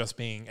 rather than just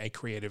being a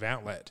creative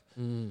outlet.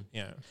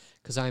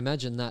 Because I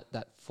imagine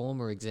that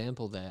former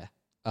example there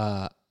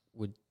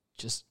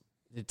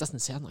it doesn't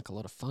sound like a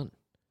lot of fun.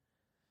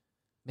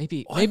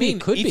 Maybe it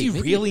could be. If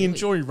you really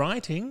enjoy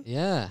writing,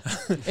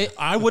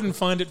 I wouldn't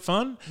find it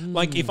fun.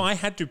 Like, if I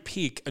had to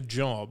pick a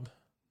job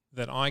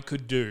that I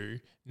could do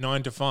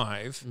 9 to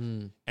 5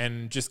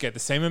 and just get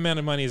the same amount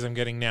of money as I'm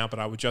getting now, but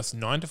I would just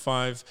 9 to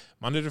 5,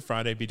 Monday to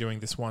Friday, be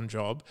doing this one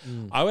job,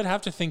 I would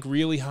have to think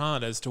really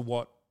hard as to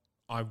what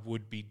I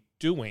would be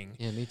doing.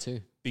 Yeah, me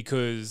too.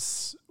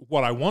 Because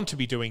what I want to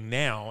be doing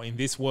now in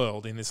this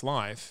world, in this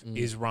life,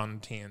 is run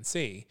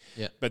TNC.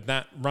 Yeah. But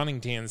that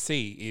running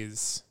TNC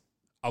is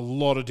a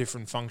lot of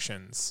different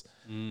functions.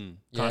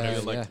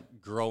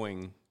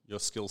 Growing your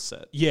skill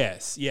set.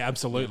 Yes, yeah,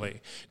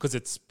 absolutely. Because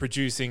it's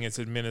producing, it's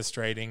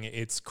administrating,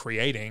 it's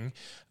creating.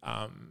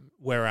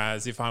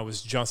 Whereas if I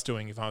was just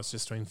doing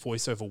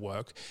voiceover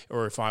work,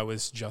 or if I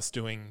was just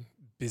doing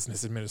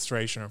business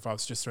administration, or if I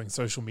was just doing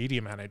social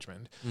media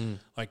management,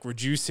 like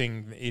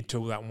reducing it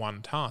to that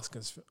one task,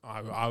 because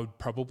I would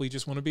probably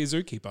just want to be a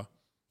zookeeper.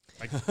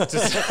 Like,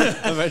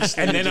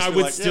 and then I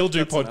would still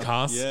do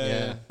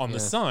podcasts on the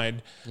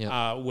side,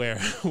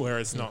 where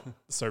it's not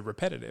so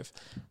repetitive.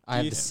 I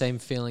have the same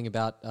feeling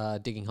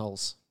about digging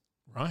holes.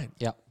 Right.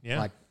 Yeah. Yeah.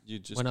 Like,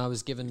 when I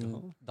was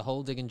given the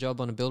hole digging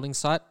job on a building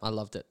site, I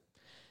loved it.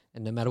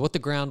 And no matter what the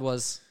ground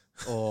was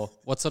or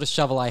what sort of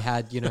shovel I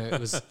had, it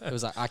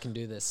was like, I can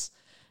do this.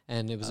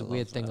 And it was I a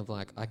weird love thing that. of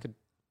like, I could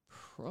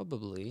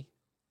probably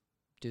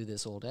do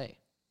this all day.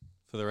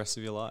 For the rest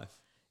of your life.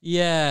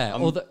 Yeah.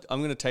 I'm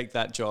going to take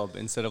that job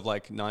instead of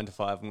like 9 to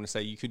 5. I'm going to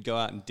say you could go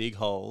out and dig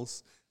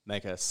holes,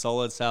 make a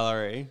solid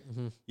salary,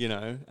 you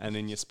know, and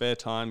in your spare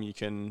time you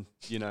can,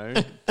 you know,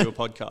 do a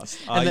podcast.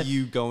 Are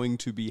you going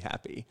to be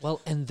happy?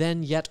 Well, and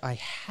then yet I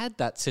had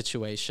that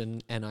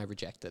situation and I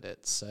rejected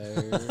it. So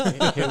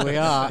here we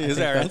are. Here's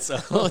our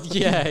answer. Well,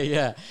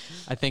 yeah.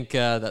 I think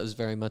that was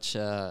very much...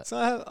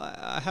 So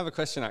I have a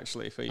question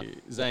actually for you,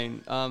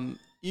 Zane.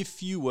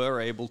 If you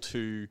were able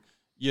to,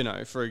 you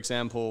know, for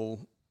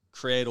example,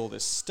 create all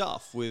this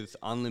stuff with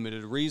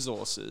unlimited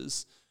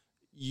resources,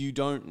 you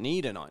don't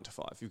need a 9 to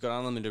 5. You've got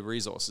unlimited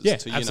resources. Yeah,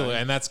 to, you absolutely.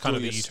 know, And that's kind do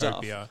of the your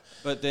stuff. utopia.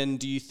 But then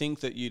do you think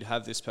that you'd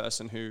have this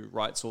person who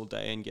writes all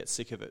day and gets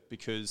sick of it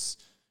because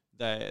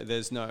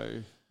there's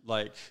no,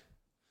 like...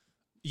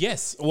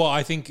 Yes. Well,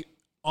 I think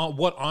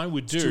what I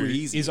would too do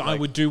easy, is I like-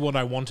 would do what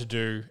I want to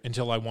do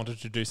until I wanted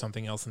to do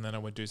something else, and then I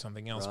would do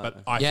something else. Right.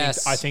 But I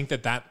Yes. think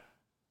that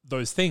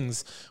those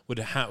things would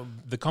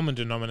have the common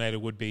denominator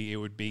would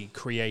be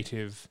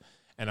creative,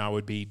 and I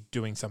would be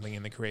doing something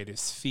in the creative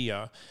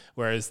sphere.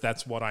 Whereas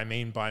that's what I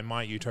mean by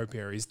my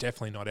utopia is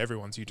definitely not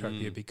everyone's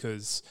utopia,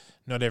 because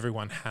not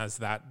everyone has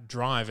that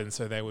drive, and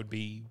so they would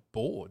be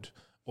bored,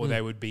 or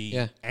they would be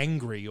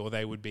angry, or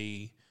they would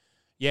be,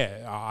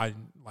 I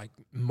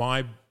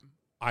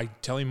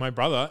tell you, my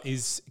brother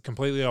is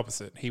completely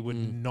opposite. He would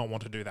not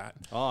want to do that.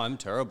 Oh, I'm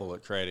terrible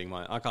at creating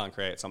I can't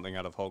create something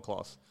out of whole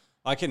cloth.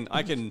 I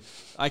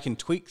can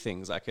tweak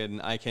things. I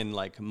can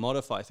like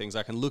modify things.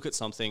 I can look at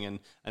something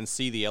and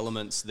see the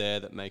elements there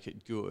that make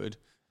it good.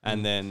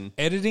 And then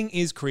Editing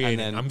is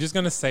creating. I'm just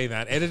going to say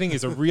that. Editing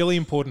is a really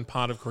important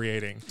part of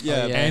creating.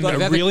 Yeah, And but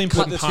a really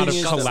important the part of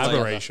thing is that, like,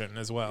 collaboration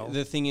as well.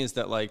 the thing is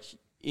that, like,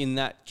 in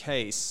that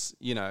case,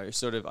 you know,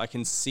 sort of I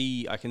can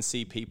see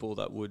people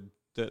that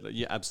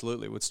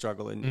absolutely would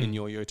struggle in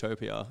your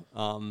utopia.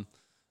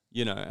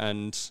 You know,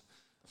 and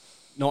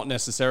not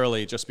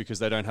necessarily just because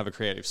they don't have a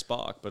creative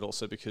spark, but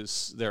also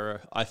because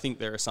I think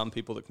there are some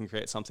people that can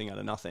create something out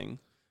of nothing,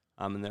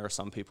 and there are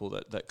some people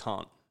that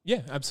can't.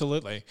 Yeah,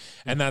 absolutely.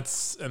 And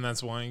that's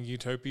why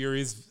utopia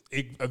is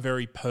a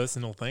very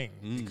personal thing,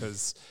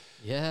 because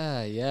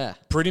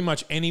pretty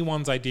much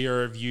anyone's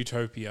idea of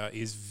utopia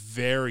is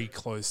very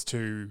close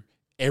to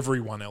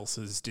everyone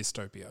else's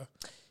dystopia.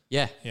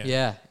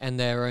 Yeah. And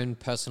their own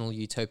personal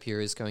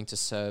utopia is going to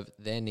serve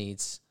their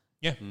needs.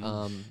 Yeah.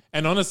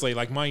 And honestly,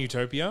 like, my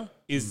utopia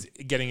is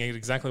getting at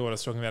exactly what I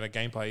was talking about at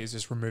gameplay, is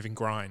just removing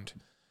grind.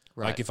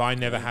 Right. Like, if I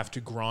never have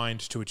to grind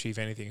to achieve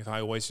anything, if I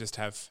always just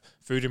have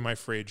food in my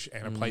fridge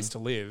and a place to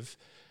live,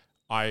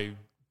 I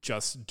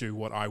just do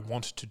what I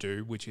want to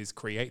do, which is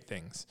create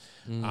things.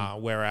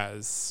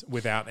 Whereas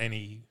without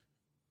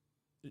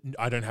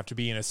I don't have to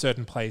be in a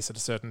certain place at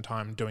a certain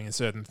time doing a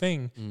certain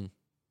thing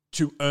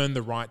to earn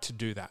the right to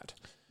do that.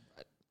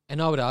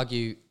 And I would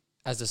argue,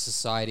 as a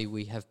society,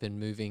 we have been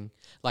moving,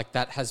 like,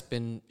 that has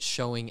been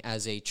showing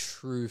as a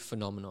true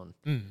phenomenon.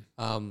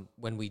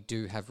 When we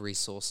do have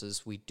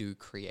resources, we do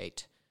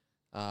create.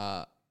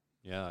 Yeah,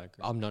 I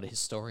agree. I'm not a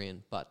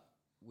historian, but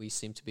we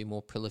seem to be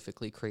more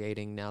prolifically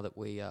creating now that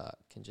we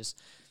can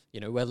just,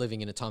 we're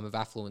living in a time of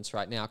affluence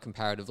right now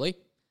comparatively,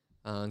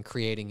 and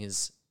creating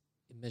is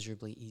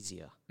immeasurably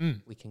easier.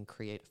 We can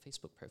create a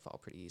Facebook profile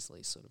pretty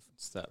easily, sort of.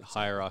 It's that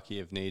hierarchy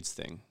of needs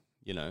thing.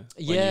 You know,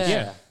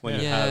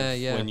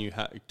 When you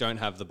don't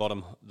have the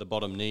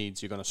bottom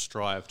needs, you're going to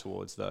strive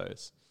towards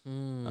those.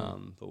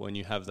 But when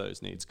you have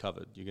those needs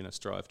covered, you're going to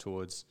strive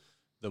towards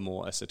the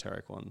more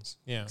esoteric ones.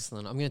 Yeah.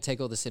 Excellent. I'm going to take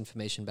all this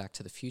information back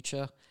to the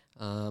future,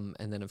 and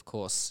then, of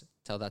course,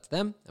 tell that to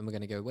them. And we're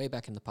going to go way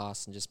back in the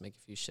past and just make a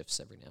few shifts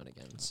every now and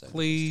again. So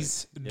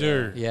Please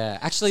do. Yeah.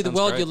 Actually, Sounds the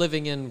world great. you're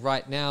living in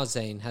right now,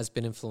 Zane, has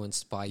been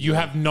influenced by You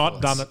have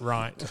not thoughts. done it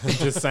right. I'm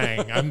just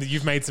saying.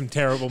 You've made some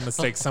terrible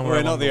mistakes somewhere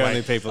We're along not the way.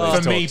 only people For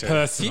he's me talked to.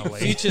 personally.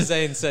 Future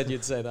Zane said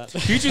you'd say that.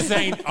 Future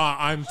Zane,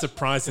 I'm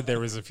surprised that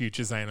there is a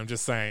future Zane. I'm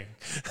just saying.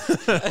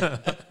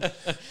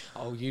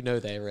 Oh,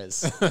 there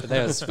is.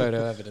 There's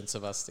photo evidence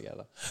of us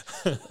together.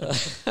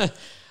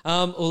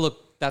 Well,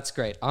 look, that's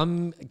great.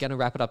 I'm going to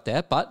wrap it up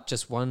there, but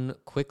just one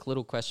quick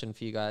little question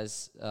for you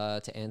guys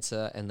to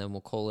answer, and then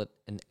we'll call it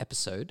an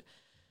episode.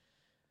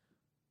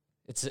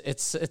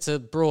 It's a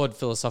broad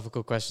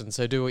philosophical question,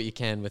 so do what you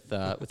can with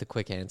a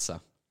quick answer.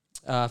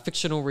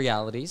 Fictional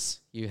realities.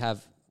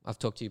 I've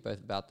talked to you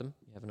both about them.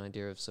 You have an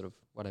idea of sort of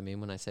what I mean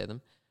when I say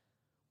them.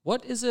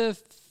 What is a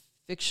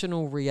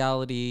fictional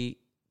reality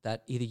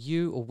that either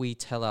you or we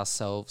tell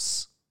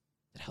ourselves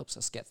that helps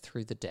us get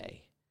through the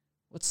day?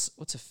 What's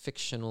a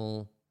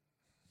fictional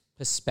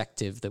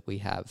perspective that we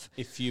have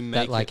If you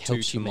that make it to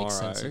helps you make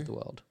sense tomorrow, of the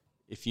world?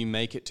 if you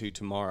make it to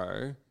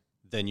tomorrow,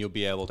 then you'll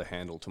be able to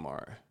handle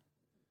tomorrow.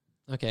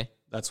 Okay,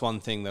 That's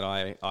one thing that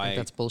I think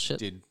that's bullshit.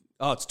 did.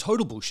 oh, it's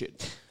total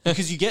bullshit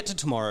because you get to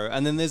tomorrow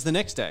and then there's the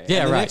next day.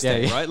 Yeah, and the right. Next Yeah,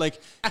 day, yeah. right?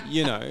 Like,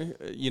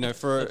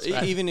 for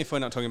even if we're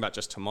not talking about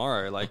just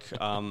tomorrow, like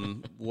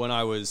when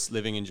I was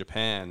living in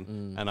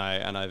Japan and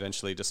I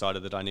eventually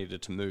decided that I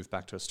needed to move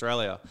back to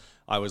Australia,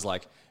 I was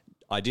like,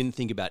 I didn't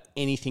think about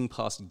anything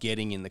past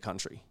getting in the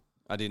country.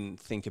 I didn't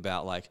think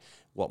about like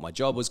what my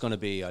job was going to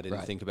be. I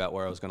didn't think about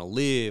where I was going to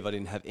live. I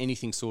didn't have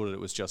anything sorted. It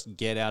was just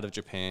get out of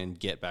Japan,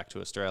 get back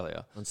to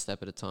Australia. One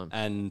step at a time.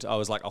 And I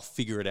was like, I'll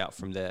figure it out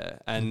from there.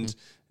 And,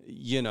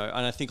 and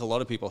I think a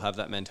lot of people have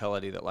that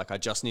mentality that like, I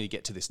just need to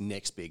get to this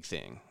next big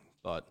thing.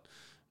 But,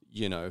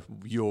 you're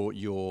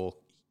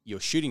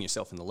shooting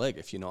yourself in the leg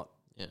if you're not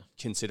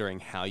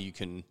considering how you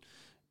can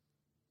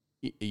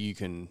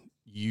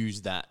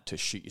use that to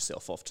shoot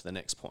yourself off to the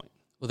next point.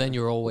 Well, then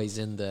you're always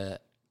in the,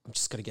 I'm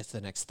just going to get to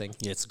the next thing.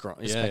 Yeah, it's grind.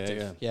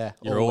 Perspective. Yeah.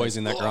 You're always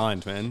in that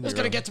grind, man. Just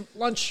got to get to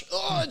lunch.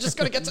 Oh, just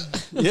got to get to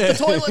the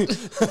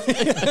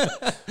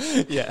toilet.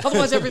 Yeah.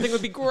 Otherwise, everything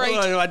would be great.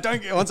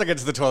 Once I get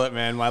to the toilet,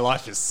 man, my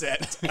life is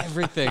set.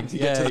 Everything. You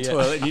get to the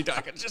toilet and you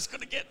don't. I just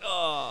got to get.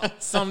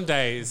 Some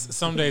days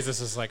it's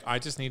just like, I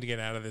just need to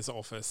get out of this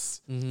office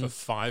for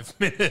 5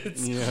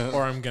 minutes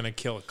or I'm going to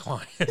kill a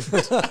client.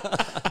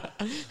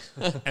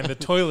 And the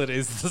toilet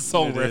is the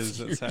sole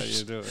refuge. That's how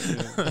you do it.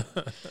 Yeah.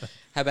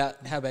 How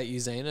about you,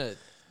 Zayna?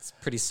 It's a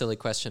pretty silly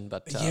question,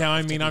 but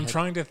I'm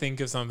trying to think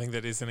of something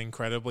that isn't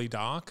incredibly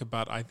dark,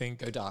 but I think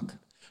go dark.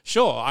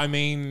 Sure, I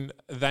mean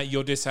that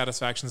your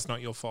dissatisfaction is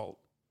not your fault.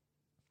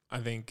 I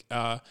think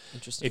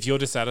Interesting. if you're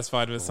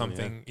dissatisfied with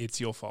something, it's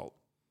your fault.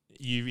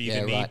 You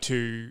either need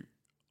to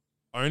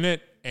own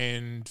it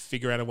and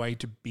figure out a way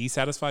to be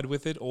satisfied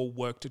with it, or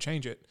work to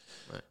change it.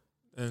 Right.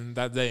 And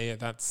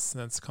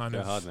that's kind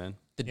of hard, man.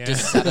 I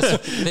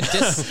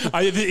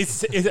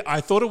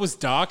thought it was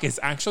dark. It's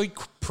actually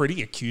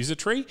pretty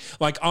accusatory.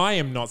 Like, I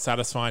am not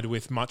satisfied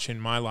with much in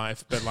my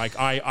life, but like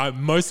I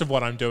most of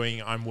what I'm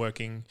doing, I'm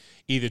working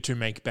either to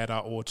make better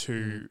or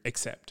to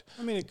accept.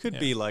 I mean, it could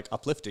be like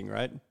uplifting,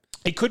 right?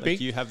 It could like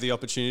be. You have the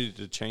opportunity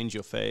to change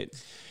your fate.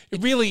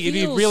 It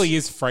really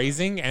is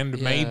phrasing,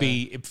 and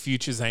maybe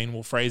future Zane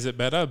will phrase it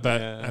better. But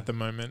at the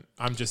moment,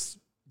 I'm just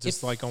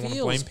like, I want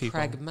to blame people. It feels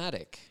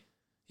pragmatic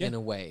in a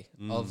way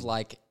of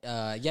like,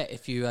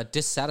 if you are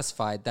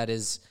dissatisfied, that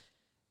is,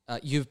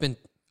 you've been,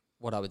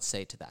 what I would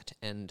say to that.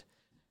 And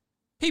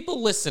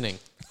people listening,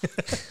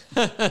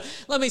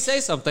 let me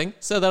say something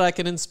so that I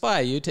can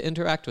inspire you to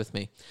interact with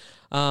me.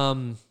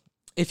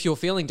 If you're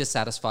feeling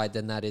dissatisfied,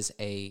 then that is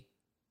a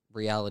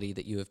reality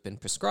that you have been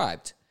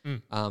prescribed.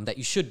 That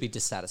you should be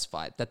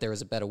dissatisfied, that there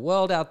is a better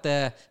world out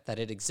there, that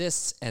it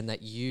exists, and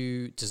that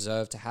you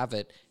deserve to have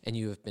it, and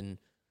you have been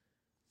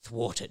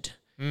thwarted.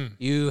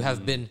 You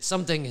have been,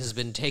 something has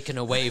been taken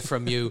away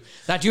from you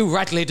that you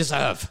rightly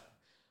deserve.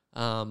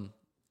 And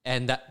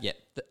that,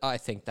 I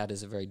think that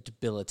is a very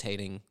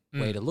debilitating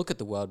way to look at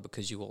the world,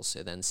 because you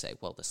also then say,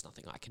 well, there's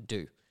nothing I can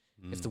do.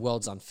 If the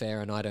world's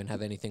unfair and I don't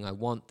have anything I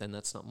want, then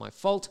that's not my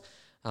fault.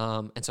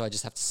 And so I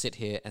just have to sit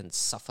here and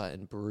suffer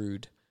and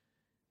brood,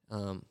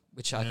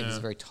 which I think is a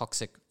very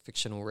toxic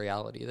fictional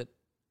reality that,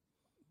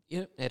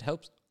 it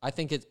helps. I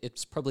think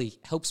it's probably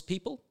helps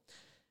people.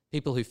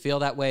 People who feel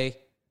that way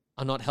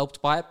are not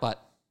helped by it,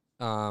 but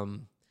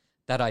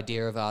that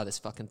idea of, this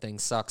fucking thing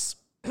sucks.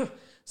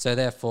 So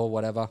therefore,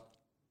 whatever,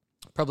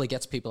 probably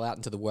gets people out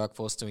into the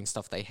workforce doing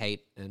stuff they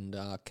hate and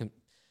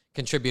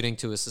contributing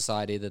to a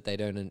society that they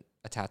don't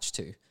attach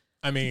to.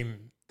 I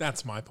mean,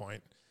 that's my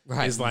point.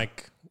 Right. Is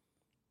like,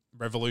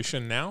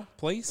 revolution now,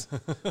 please.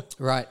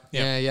 Right.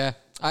 Yeah. Yeah.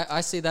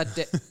 I see that.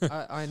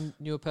 I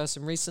knew a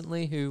person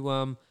recently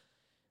who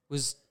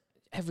was,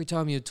 every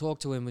time you'd talk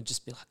to him, would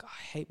just be like,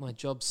 I hate my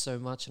job so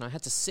much. And I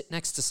had to sit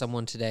next to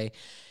someone today,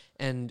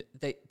 and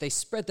they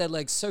spread their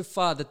legs so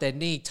far that their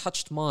knee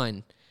touched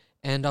mine.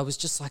 And I was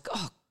just like,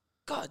 oh,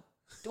 God,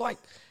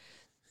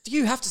 do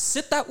you have to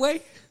sit that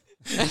way?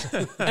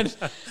 And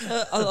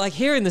I like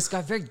hearing this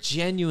guy very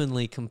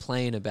genuinely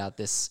complain about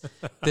this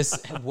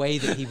way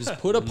that he was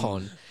put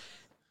upon.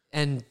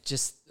 And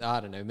just, I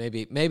don't know,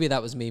 maybe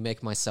that was me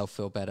making myself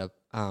feel better.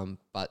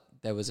 But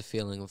there was a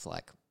feeling of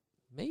like,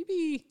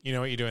 maybe. You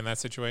know what you do in that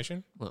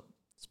situation? What?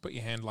 Just put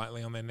your hand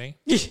lightly on their knee.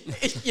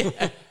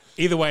 Yeah.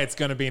 Either way, it's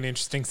going to be an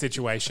interesting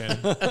situation.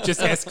 Just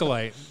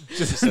escalate.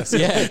 Just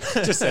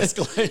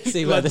escalate.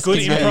 See where this good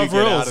is improv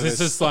going. rules. It's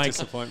just like,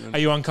 are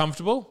you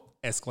uncomfortable?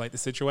 Escalate the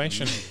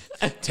situation.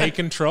 Take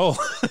control.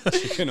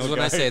 That's what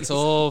I say. It's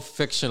all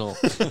fictional.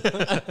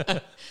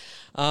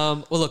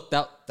 Well, look,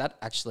 that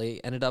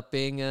actually ended up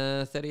being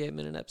a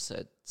 38-minute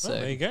episode. So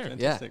there you go.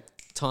 Fantastic.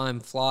 Time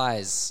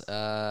flies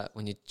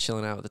when you're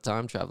chilling out with a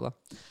time traveler.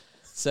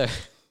 So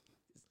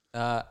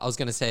I was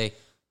going to say,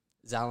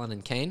 Zallen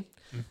and Kane,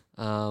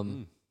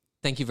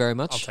 thank you very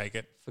much. I'll take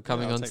it. For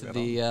coming on to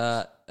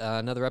the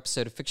another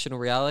episode of Fictional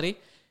Reality.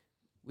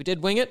 We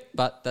did wing it,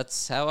 but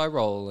that's how I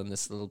roll in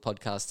this little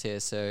podcast here.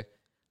 So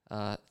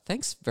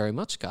thanks very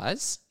much,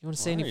 guys. You want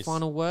to say any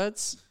final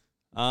words?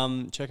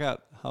 Check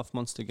out Half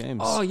Monster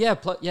Games. Oh, yeah.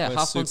 We're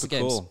Half Monster super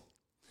Games. cool.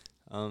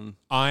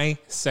 I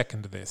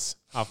second this.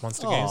 Half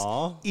Monster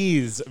Aw. Games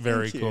is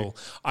very Thank you. cool.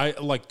 I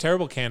like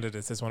Terrible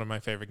Candidates is one of my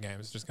favorite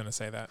games. Just going to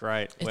say that.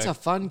 Great. It's a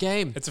fun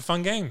game. It's a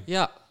fun game.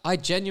 Yeah, I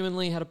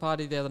genuinely had a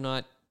party the other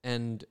night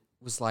and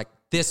was like,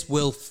 this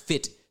will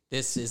fit.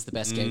 This is the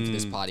best game for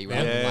this party,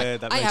 right? Yeah, I'm like,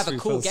 that I makes have a me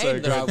cool feel so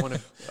game that I good. want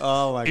to.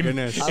 Oh my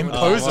goodness.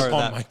 Impose more of upon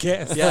that. my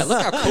guests. Yeah, look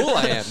how cool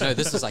I am. No,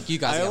 this was like, you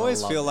guys are I gonna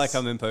always love feel like this.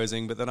 I'm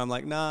imposing, but then I'm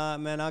like, nah,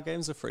 man, our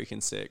games are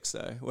freaking sick.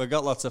 So we've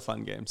got lots of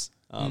fun games.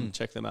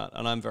 Check them out.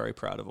 And I'm very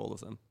proud of all of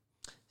them.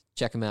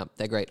 Check them out.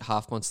 They're great.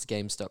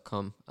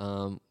 halfmonstergames.com.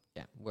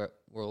 Yeah, we're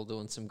all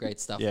doing some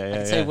great stuff. Yeah, I yeah,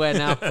 can say yeah. where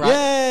now,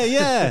 right?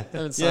 Yeah.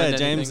 Haven't signed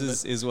James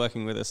anything, is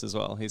working with us as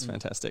well. He's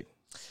fantastic.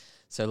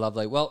 So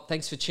lovely. Well,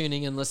 thanks for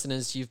tuning in,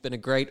 listeners. You've been a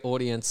great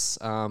audience.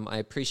 I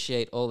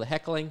appreciate all the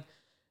heckling.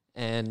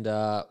 And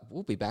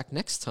we'll be back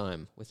next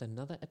time with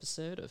another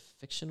episode of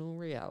Fictional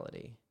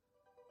Reality.